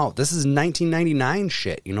selling them out. This is 1999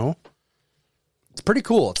 shit, It's pretty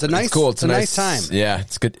cool. It's a nice time. Yeah,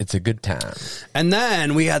 it's good. It's a good time. And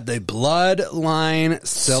then we had the Bloodline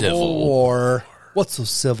Civil War. What's so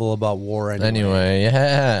civil about war anyway?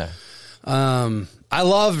 Yeah. I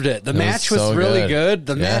loved it. The match was really good.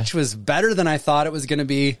 The match was better than I thought it was going to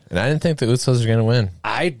be. And I didn't think the Usos were going to win.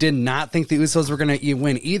 I did not think the Usos were going to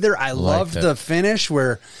win either. I loved the finish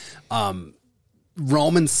where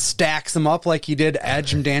Roman stacks them up like he did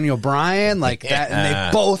Edge and Daniel Bryan, like that, and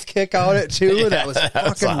they both kick out at 2. That was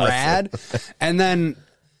fucking awesome. Rad. And then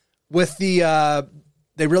with the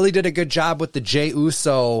they really did a good job with the Jey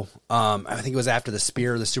Uso. I think it was after the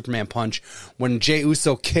spear, the Superman punch. When Jey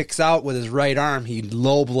Uso kicks out with his right arm, he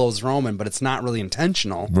low blows Roman, but it's not really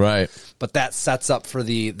intentional. Right. But that sets up for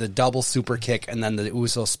the double super kick and then the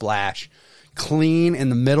Uso splash. Clean in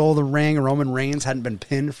the middle of the ring. Roman Reigns hadn't been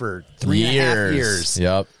pinned for 3.5 years.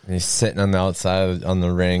 Yep. And he's sitting on the outside on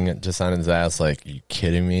the ring, just on his ass. Like, are you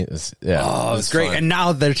kidding me? It was great. Fun. And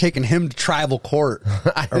now they're taking him to tribal court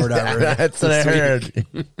or whatever. That's what I heard.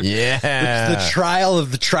 Yeah. The trial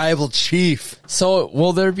of the tribal chief. So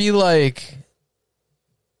will there be like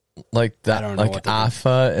that, I don't know, like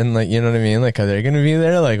Alpha and like, you know what I mean? Like, are they going to be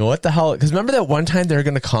there? Like, what the hell? Because remember that one time they were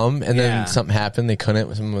going to come and then something happened. They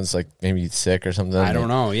couldn't. Someone was like maybe sick or something. I don't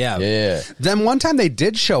know. Yeah. Yeah. Then one time they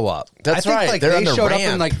did show up. That's right. Like they showed up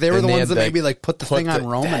and like they were the ones that maybe like put the thing on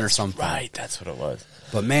Roman or something. Right. That's what it was.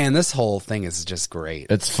 But man, this whole thing is just great.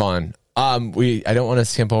 It's fun. I don't want to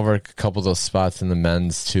skip over a couple of those spots in the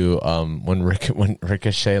men's too. When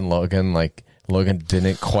Ricochet and Logan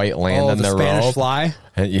didn't quite land on the Spanish rope. Fly.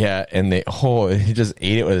 And he just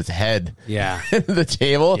ate it with his head. Yeah. The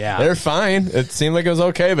table. Yeah. They're fine. It seemed like it was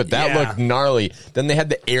okay, but that looked gnarly. Then they had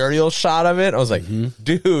the aerial shot of it. I was like,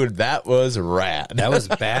 dude, that was rad. That was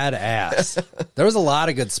badass. There was a lot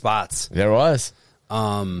of good spots. There was.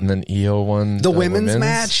 And then Io won the women's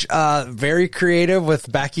match. Very creative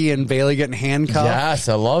with Becky and Bayley getting handcuffed. Yes,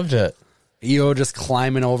 I loved it. Io just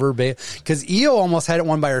climbing over because Io almost had it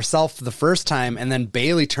won by herself the first time, and then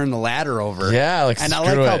Bayley turned the ladder over. Yeah, and I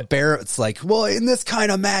like how Barrett's like, well, in this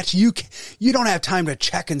kind of match, you don't have time to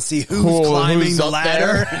check and see who's climbing the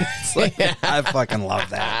ladder. It's like, I fucking love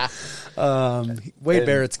that. Wade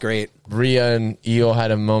Barrett's great. Rhea and Io had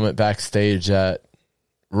a moment backstage at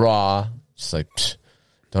Raw, just like,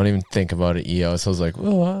 don't even think about it, Io. So I was like,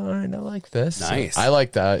 oh, all right, I like this. Nice. I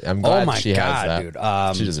like that. I'm glad she has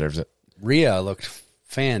that. Dude. She deserves it. Rhea looked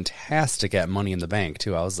fantastic at Money in the Bank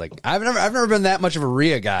too. I was like, I've never been that much of a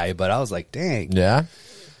Rhea guy, but I was like, dang. Yeah.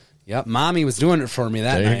 Yep. Mommy was doing it for me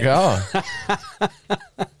that night. There you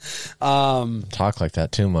go. Talk like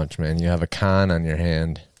that too much, man. You have a con on your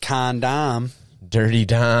hand. Condom. Dirty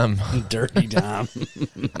Dom. Dirty Dom.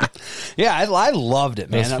 Yeah, I loved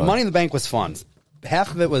it, man. Money in the Bank was fun.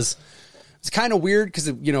 Half of it was kind of weird because,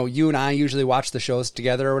 you and I usually watch the shows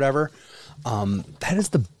together or whatever. That is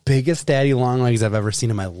the biggest daddy long legs I've ever seen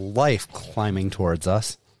in my life climbing towards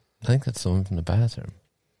us. I think that's the one from the bathroom.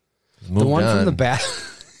 The one from the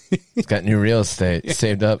bathroom. It's got new real estate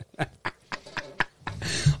saved up.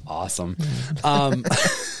 Awesome.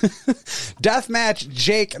 Deathmatch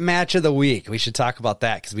Jake match of the week. We should talk about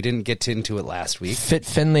that because we didn't get into it last week. Fit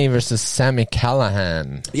Finlay versus Sami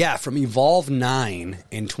Callihan. Yeah, from Evolve 9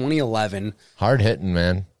 in 2011. Hard hitting,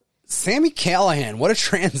 man. Sami Callihan, what a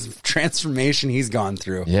transformation he's gone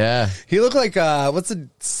through. Yeah. He looked like, what's the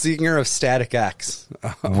singer of Static X?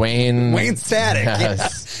 Wayne Static.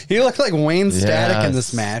 Yes. Yeah. He looked like Wayne Static in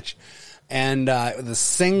this match. And the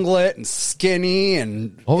singlet and skinny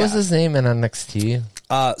and... What was his name in NXT?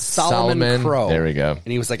 Solomon Crow. There we go. And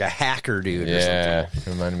he was like a hacker dude or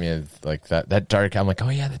something. Reminded me of like that dark... I'm like, oh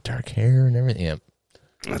yeah, the dark hair and everything. Yeah.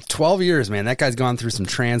 12 years, man. That guy's gone through some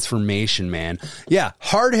transformation, man. Yeah,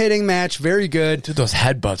 hard-hitting match, very good. Dude, those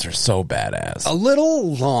headbutts are so badass. A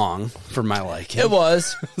little long for my liking. It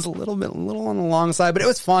was. It was a little on the long side, but it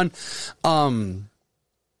was fun.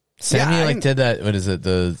 Sammy did that, what is it,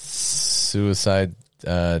 the suicide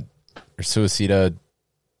or Suicida.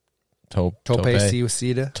 Tope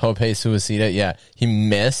Suicida. Yeah, he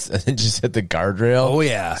missed and then just hit the guardrail. Oh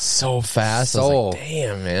yeah, so fast. I was like,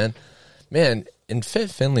 damn, man. And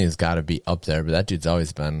Fit Finley has got to be up there, but that dude's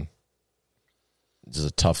always been just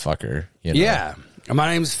a tough fucker. You know? Yeah.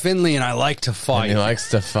 My name's Finley, and I like to fight. And he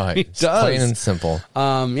likes to fight. He does. Plain and simple.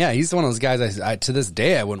 Yeah, he's one of those guys I to this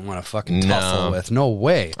day I wouldn't want to fucking tussle with. No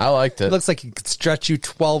way. I liked it. It looks like he could stretch you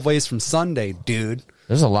 12 ways from Sunday, dude.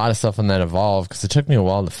 There's a lot of stuff on that Evolve because it took me a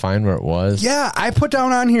while to find where it was. Yeah, I put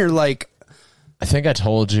down on here like... I think I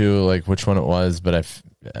told you like which one it was, but I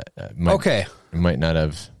might not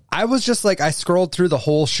have. I was just like, I scrolled through the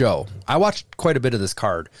whole show. I watched quite a bit of this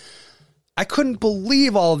card. I couldn't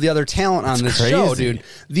believe all of the other talent on this show, dude.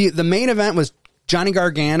 The main event was Johnny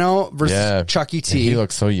Gargano versus Chucky T. And he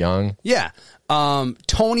looks so young. Yeah.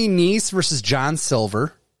 Tony Nese versus John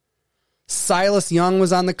Silver. Silas Young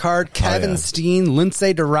was on the card. Kevin Steen,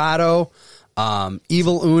 Lindsay Dorado,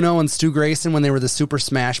 Evil Uno, and Stu Grayson when they were the Super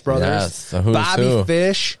Smash Brothers. Yes, the who's Bobby who.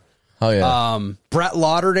 Fish. Oh yeah. Brett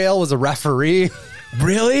Lauderdale was a referee.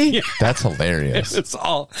 Really? Yeah. That's hilarious.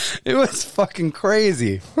 It was fucking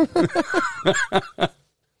crazy.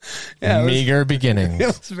 Meager beginnings. It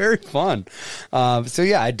was very fun. So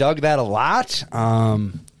yeah, I dug that a lot.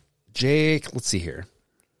 Jake, let's see here.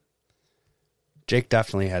 Jake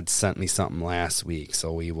definitely had sent me something last week,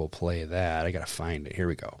 so we will play that. I gotta find it. Here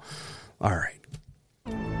we go. All right.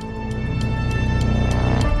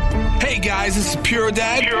 Hey guys, this is Puro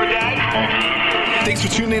Dad. Thanks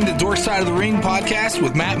for tuning in to Dork Side of the Ring podcast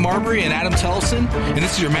with Matt Marbury and Adam Tellison, and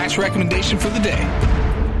this is your match recommendation for the day.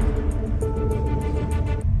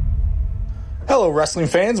 Hello, wrestling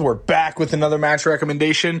fans. We're back with another match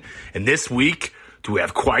recommendation, and this week we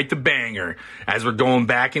have quite the banger as we're going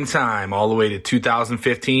back in time all the way to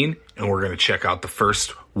 2015, and we're going to check out the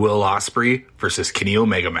first Will Ospreay versus Kenny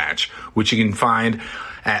Omega match, which you can find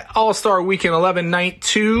at All-Star Weekend 11 Night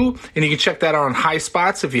 2, and you can check that out on High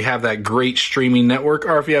Spots if you have that great streaming network,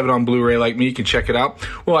 or if you have it on Blu-ray like me, you can check it out.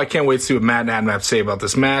 Well, I can't wait to see what Matt and Adam have to say about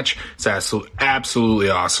this match. It's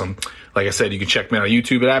absolutely awesome. Like I said, you can check me out on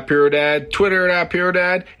YouTube at @PuroDad, Twitter at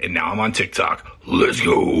 @PuroDad, and now I'm on TikTok. Let's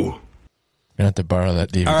go. Gonna have to borrow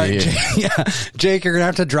that DVD. All right, Jake, you're gonna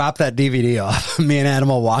have to drop that DVD off. Me and Adam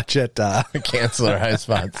will watch it. Cancel our High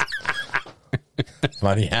Spots.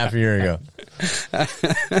 About half a year ago.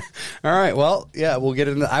 All right, well, yeah, we'll get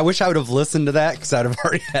into. I wish I would have listened to that because I'd have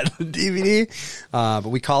already had the DVD. But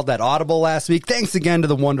we called that audible last week. Thanks again to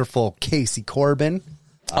the wonderful Casey Corbin.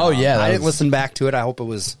 I didn't listen back to it. I hope it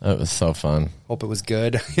was. It was so fun. Hope it was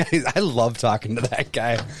good. I love talking to that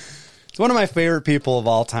guy. It's one of my favorite people of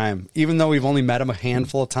all time, even though we've only met him a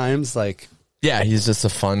handful of times. Like, yeah, he's just a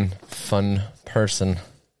fun person.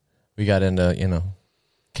 We got into,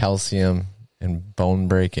 calcium and bone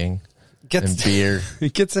breaking and beer. He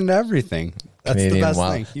gets into everything. That's Canadian the best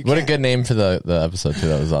wild. thing. What a good name for the episode, too.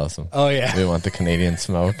 That was awesome. Oh, yeah. We want the Canadian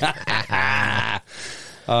smoke.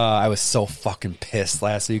 I was so fucking pissed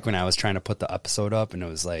last week when I was trying to put the episode up, and it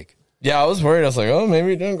was like, yeah, I was worried. I was like, oh,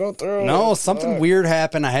 maybe it didn't go through. No, something weird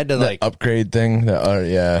happened. I had to the upgrade thing.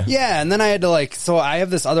 Yeah, and then I had to so I have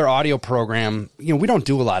this other audio program. We don't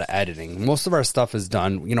do a lot of editing. Most of our stuff is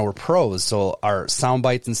done. We're pros, so our sound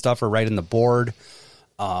bites and stuff are right in the board.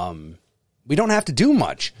 We don't have to do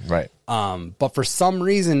much, right? But for some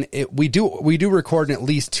reason, we do record in at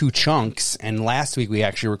least 2 chunks. And last week we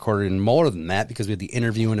actually recorded in more than that because we had the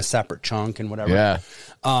interview in a separate chunk and whatever. Yeah,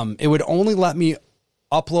 it would only let me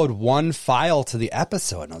upload 1 file to the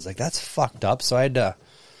episode, and I was like, that's fucked up. So I had to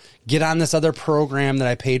get on this other program that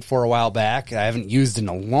I paid for a while back. I haven't used in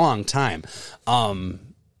a long time.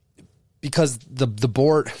 Because the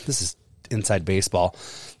board, this is inside baseball.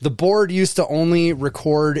 The board used to only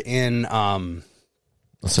record in a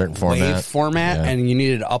certain format, and you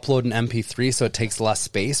needed to upload an MP3 so it takes less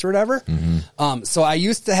space or whatever. Mm-hmm. So I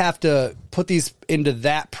used to have to put these into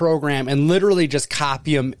that program and literally just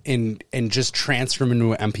copy them and just transfer them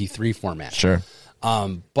into an MP3 format. Sure.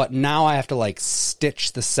 But now I have to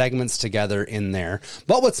stitch the segments together in there.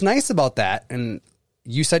 But what's nice about that, and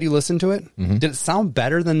you said you listened to it, did it sound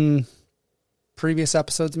better than previous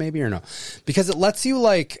episodes maybe or no? Because it lets you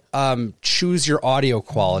choose your audio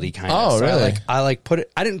quality kind of. Oh, so really? I put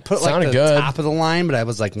it, I didn't put the good. top of the line, but I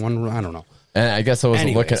was I don't know. And I guess I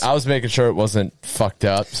wasn't looking. I was making sure it wasn't fucked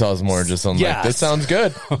up, so I was more just on this sounds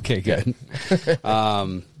good. Okay, good.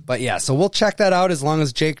 But yeah, so we'll check that out as long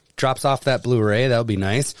as Jake drops off that Blu-ray. That would be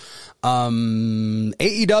nice.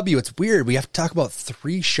 AEW, it's weird. We have to talk about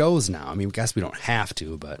 3 shows now. I mean, I guess we don't have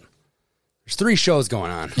to, but there's There's 3 shows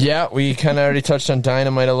going on. Yeah, we kind of already touched on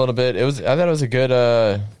Dynamite a little bit. I thought it was a good.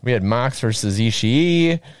 We had Mox versus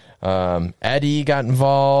Ishii. Eddie got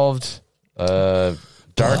involved. Dark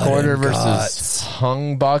Order versus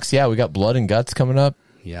Hung Bucks. Yeah, we got Blood and Guts coming up.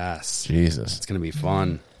 Yes. Jesus, It's going to be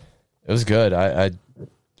fun. it was good.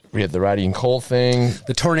 We had the Roddy and Cole thing.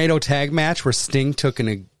 The tornado tag match where Sting took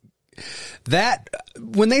when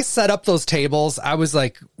they set up those tables, I was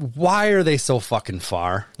like, why are they so fucking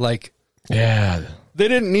far? Like, Yeah, they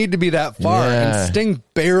didn't need to be that far. Yeah. And Sting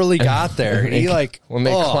barely got there. He when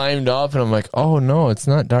they climbed up, and I'm like, oh no, it's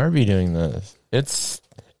not Darby doing this. It's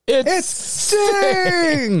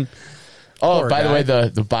Sting. Oh, Poor by the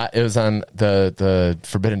guy. way, it was on the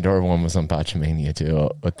Forbidden Door one was on Botchamania too.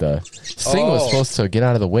 With the Sting was supposed to get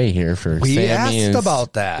out of the way here for We Sammy. asked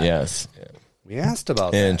about that. Yes, We asked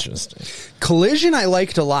about that. interesting. Collision I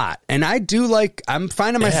liked a lot. And I do like, I'm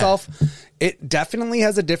finding myself, it definitely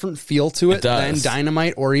has a different feel to it than does.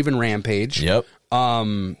 Dynamite or even Rampage. Yep.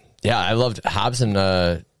 Yeah, I loved Hobbs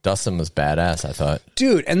and Dustin was badass, I thought.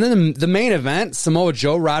 Dude, and then the main event, Samoa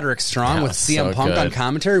Joe, Roderick Strong That with was CM so Punk good. on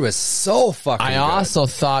commentary was so fucking I good. also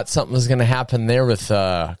thought something was going to happen there with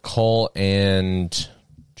Cole and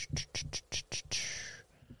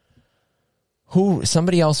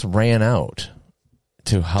somebody else ran out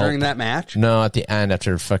to help during that match. No, at the end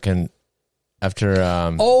after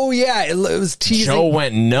Oh yeah, it was teasing. Joe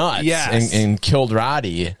went nuts Yes. and killed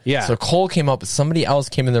Roddy. Yeah. So Cole came up, but somebody else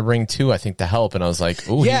came in the ring too, I think, to help. And I was like,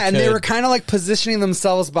 ooh, Yeah, and they were kind of like positioning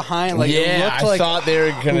themselves behind. Like, it yeah, looked I like, thought they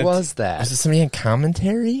were going to. Who was that? Was it somebody in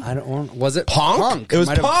commentary? I don't want. Was it Punk? It was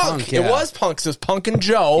might have Punk. been yeah. It was Punk. So it was Punk and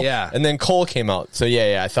Joe. Yeah. And then Cole came out. So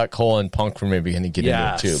yeah, I thought Cole and Punk were maybe going to get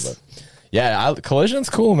Yes. into it too. But yeah, Collision's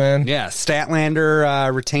cool, man. Yeah,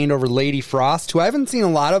 Statlander retained over Lady Frost, who I haven't seen a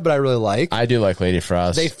lot of, but I really like. I do like Lady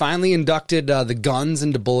Frost. They finally inducted the Guns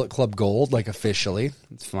into Bullet Club Gold, like officially.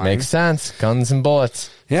 It's fine. Makes sense. Guns and bullets.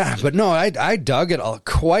 Yeah, but no, I dug it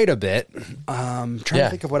quite a bit. Trying to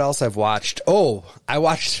think of what else I've watched. Oh, I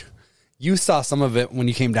watched. You saw some of it when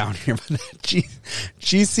you came down here, but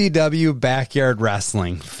GCW Backyard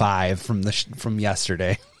Wrestling 5 from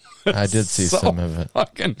yesterday. I did see So some of it.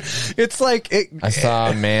 Fucking, it's like it. I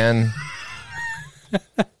saw a man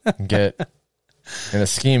get in a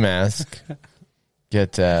ski mask,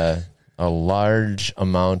 get a large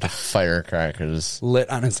amount of firecrackers lit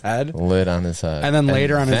on his head, lit on his head, and then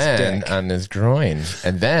later on his dick, on his groin,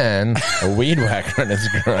 and then a weed whacker on his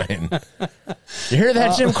groin. You hear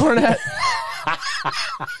that, Jim Cornette?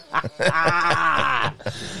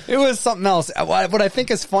 It was something else. What I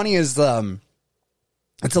think is funny is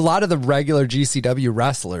it's a lot of the regular GCW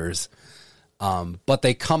wrestlers, but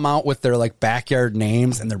they come out with their like backyard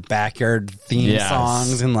names and their backyard theme Yes.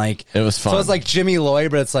 songs, and like It was fun. So it's like Jimmy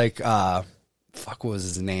Lloyd, but it's like fuck, what was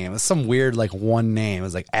his name? It's some weird like one name. It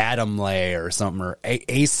was like Adam Lay or something, or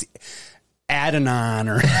AC Adenon,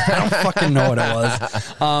 or I don't fucking know what it was.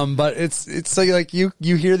 But it's so like you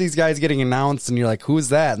hear these guys getting announced and you're like, who's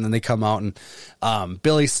that? And then they come out and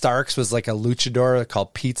Billy Starks was like a luchador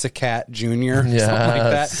called Pizza Cat Jr. or something like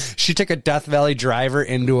that. She took a Death Valley driver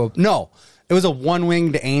into it was a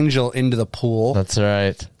one-winged angel into the pool. That's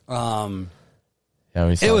right. Yeah,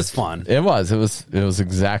 it was fun. It was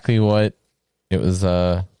exactly what it was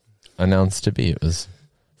announced to be. It was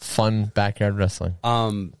fun backyard wrestling.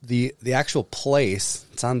 The actual place,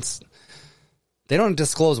 it's on. They don't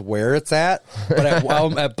disclose where it's at, but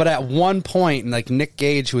at one point, like Nick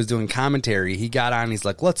Gage, who was doing commentary, he got on. He's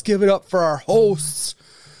like, "Let's give it up for our hosts,"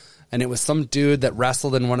 and it was some dude that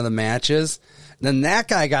wrestled in one of the matches. And then that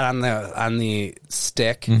guy got on the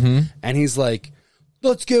stick, and he's like,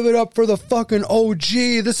 "Let's give it up for the fucking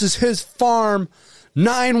OG. This is his farm."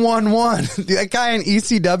 911. That guy in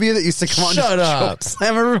ECW that used to come on Shut to up.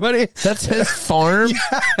 slam everybody. That's his farm?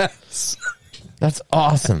 Yes. That's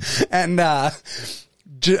awesome. And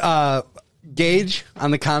Gage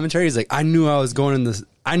on the commentary, he's like, I knew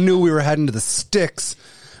we were heading to the sticks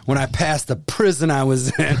when I passed the prison I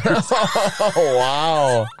was in. Oh,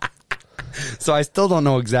 wow. So I still don't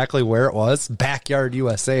know exactly where it was. Backyard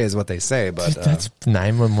USA is what they say, but That's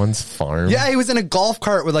 911's farm. yeah, he was in a golf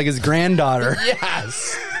cart with like his granddaughter.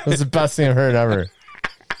 Yes. That's the best thing I've heard ever.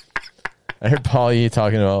 I heard Paul Yee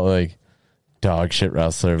talking about like dog shit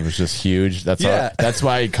wrestler was just huge. That's that's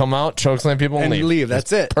why he'd come out, chokeslam people And leave.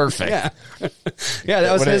 That's it. Perfect. Yeah, yeah,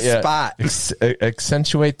 that was his spot.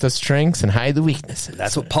 Accentuate the strengths and hide the weaknesses.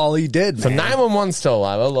 That's what Paulie did, man. So 911's still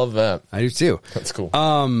alive. I love that. I do too. That's cool.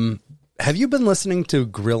 Have you been listening to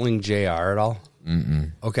Grilling JR at all?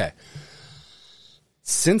 Mm-mm. Okay.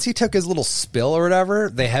 Since he took his little spill or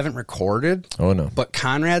whatever, they haven't recorded. Oh, no. But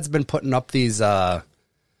Conrad's been putting up these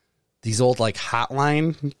these old like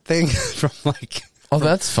hotline things from like Oh,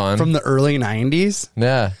 that's fun. from the early 90s.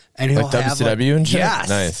 Yeah. And he'll like have WCW and shit? Yes.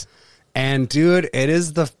 Nice. And dude,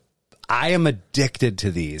 I am addicted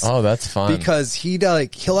to these. Oh, that's fun. Because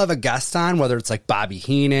he'll have a guest on, whether it's like Bobby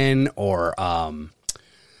Heenan or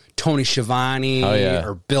Tony Schiavone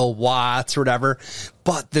or Bill Watts or whatever.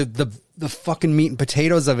 But the fucking meat and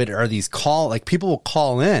potatoes of it are these people will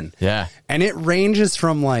call in. Yeah. And it ranges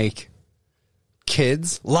from like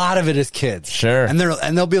kids. A lot of it is kids. Sure. And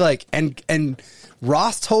they'll be like, and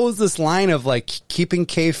Ross toes this line of like keeping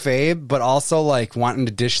kayfabe, but also like wanting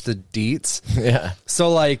to dish the deets. Yeah.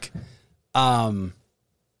 So like, I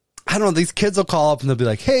don't know, these kids will call up and they'll be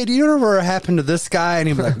like, hey, do you know what happened to this guy? And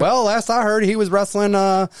he'll be like, well, last I heard he was wrestling,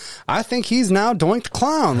 I think he's now Doink the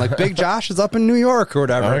Clown. Like Big Josh is up in New York or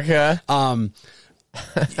whatever. Okay.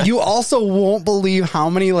 You also won't believe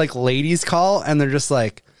how many like ladies call and they're just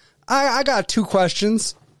like, I got 2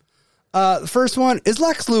 questions. The first one, is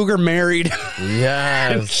Lex Luger married?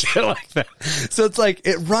 Yes. Shit like that. So it's like,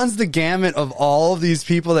 it runs the gamut of all of these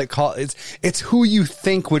people that call. It's who you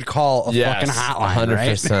think would call a fucking hotline,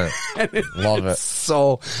 100%. Right? Love it.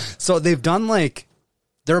 So they've done like,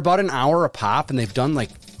 they're about an hour a pop and they've done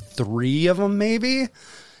like 3 of them maybe.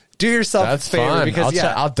 Do yourself That's a favor fun. because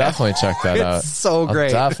I'll definitely check that out. It's so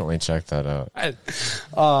great. I'll definitely check that out.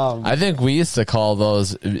 I think we used to call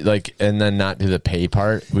those like, and then not do the pay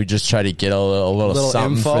part. We just try to get a little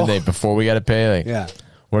something info. before we got to pay. Like, Yeah.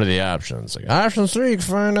 what are the options? Like option 3, you can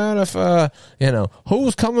find out if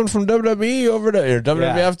who's coming from WWE over to or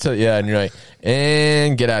WWF to and you're like,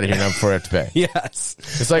 and get out of here now before I have to pay. Yes.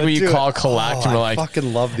 It's like when you call collect and we're like, I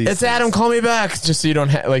fucking love these. It's things. Adam, call me back, just so you don't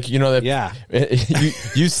have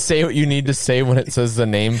you say what you need to say when it says the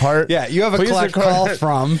name part. Yeah, you have a Please collect record- call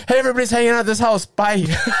from. Hey, everybody's hanging out at this house. Bye.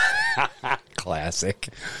 Classic.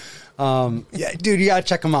 Yeah, dude, you gotta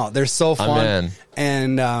check them out. They're so fun. in.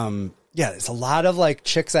 And yeah, it's a lot of like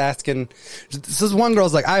chicks asking. This one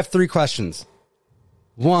girl's like, I have 3 questions.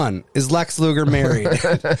 1, is Lex Luger married?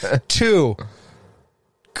 2,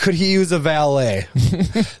 could he use a valet?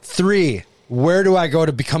 3, where do I go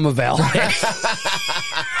to become a valet?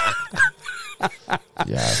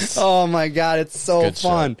 Yes. Oh my God, it's so Good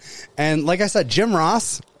fun. And like I said, Jim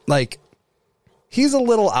Ross, like, he's a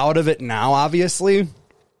little out of it now, obviously,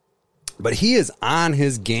 but he is on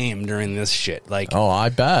his game during this shit. Like, Oh, I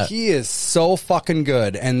bet. he is so fucking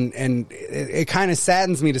good. And it kind of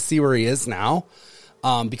saddens me to see where he is now,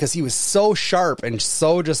 because he was so sharp and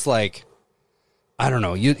so just like, I don't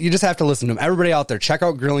know. You just have to listen to him. Everybody out there, check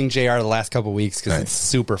out Grilling JR the last couple weeks because it's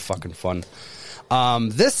super fucking fun.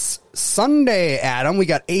 This Sunday, Adam, we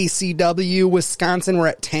got ACW Wisconsin. We're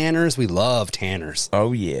at Tanner's. We love Tanner's.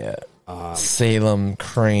 Oh, yeah. Salem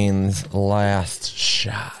Crane's last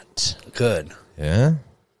shot. Good. Yeah?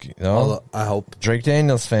 I hope. Drake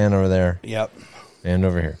Daniels fan over there. Yep. And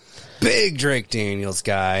over here. Big Drake Daniels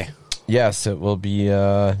guy. Yes, it will be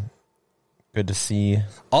good to see.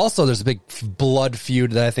 Also, there's a big blood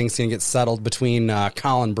feud that I think is going to get settled between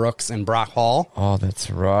Colin Brooks and Brock Hall. Oh,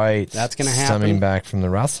 that's right. That's gonna happen. Stemming back from the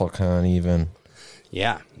WrestleCon even.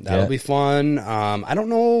 Yeah, that'll be fun. I don't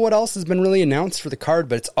know what else has been really announced for the card,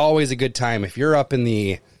 but it's always a good time. If you're up in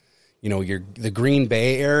the, the Green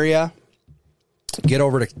Bay area, get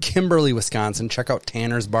over to Kimberly, Wisconsin. Check out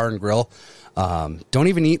Tanner's Bar and Grill. Don't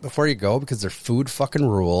even eat before you go because their food fucking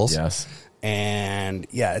rules. Yes. And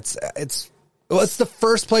yeah, it's the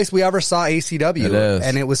first place we ever saw ACW. It is.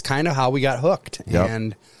 And it was kind of how we got hooked. Yep.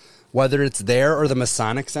 And whether it's there or the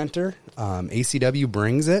Masonic Center, ACW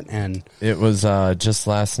brings it. And it was just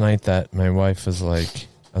last night that my wife was like,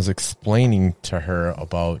 I was explaining to her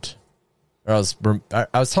about, or I was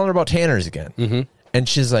telling her about Tanner's again. Mm-hmm. And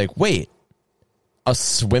she's like, wait, a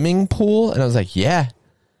swimming pool? And I was like, yeah.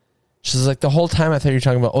 She's like, the whole time I thought you were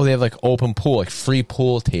talking about, they have like open pool, like free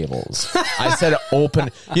pool tables. I said open.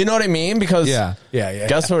 You know what I mean? Because yeah.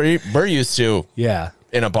 Guess what we're used to? Yeah.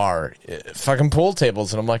 In a bar, fucking pool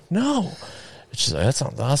tables. And I'm like, no. And she's like, that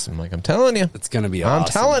sounds awesome. I'm like, I'm telling you. It's going to be awesome. I'm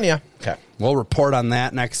telling you. Okay. We'll report on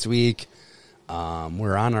that next week.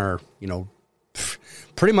 We're on our,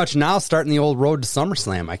 pretty much now starting the old road to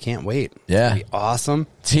SummerSlam. I can't wait. Yeah. It's gonna be awesome.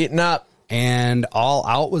 It's heating up. And All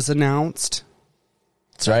Out was announced.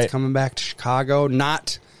 That's right. It's coming back to Chicago,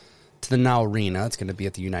 not to the Now Arena. It's going to be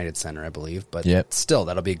at the United Center, I believe. But still,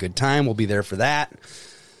 that'll be a good time. We'll be there for that.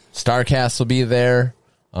 Starcast will be there.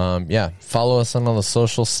 Follow us on all the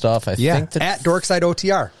social stuff. I think at Dorkside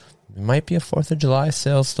OTR. It might be a 4th of July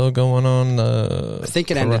sale still going on. I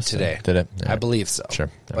think it ended today. Did it? Yeah. I believe so.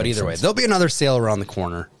 Sure. But either way, there'll be another sale around the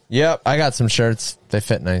corner. Yep. I got some shirts. They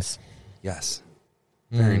fit nice. Yes.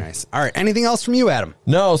 Very nice. All right. Anything else from you, Adam?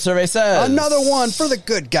 No, survey says. Another one for the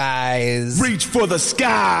good guys. Reach for the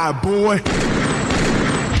sky, boy.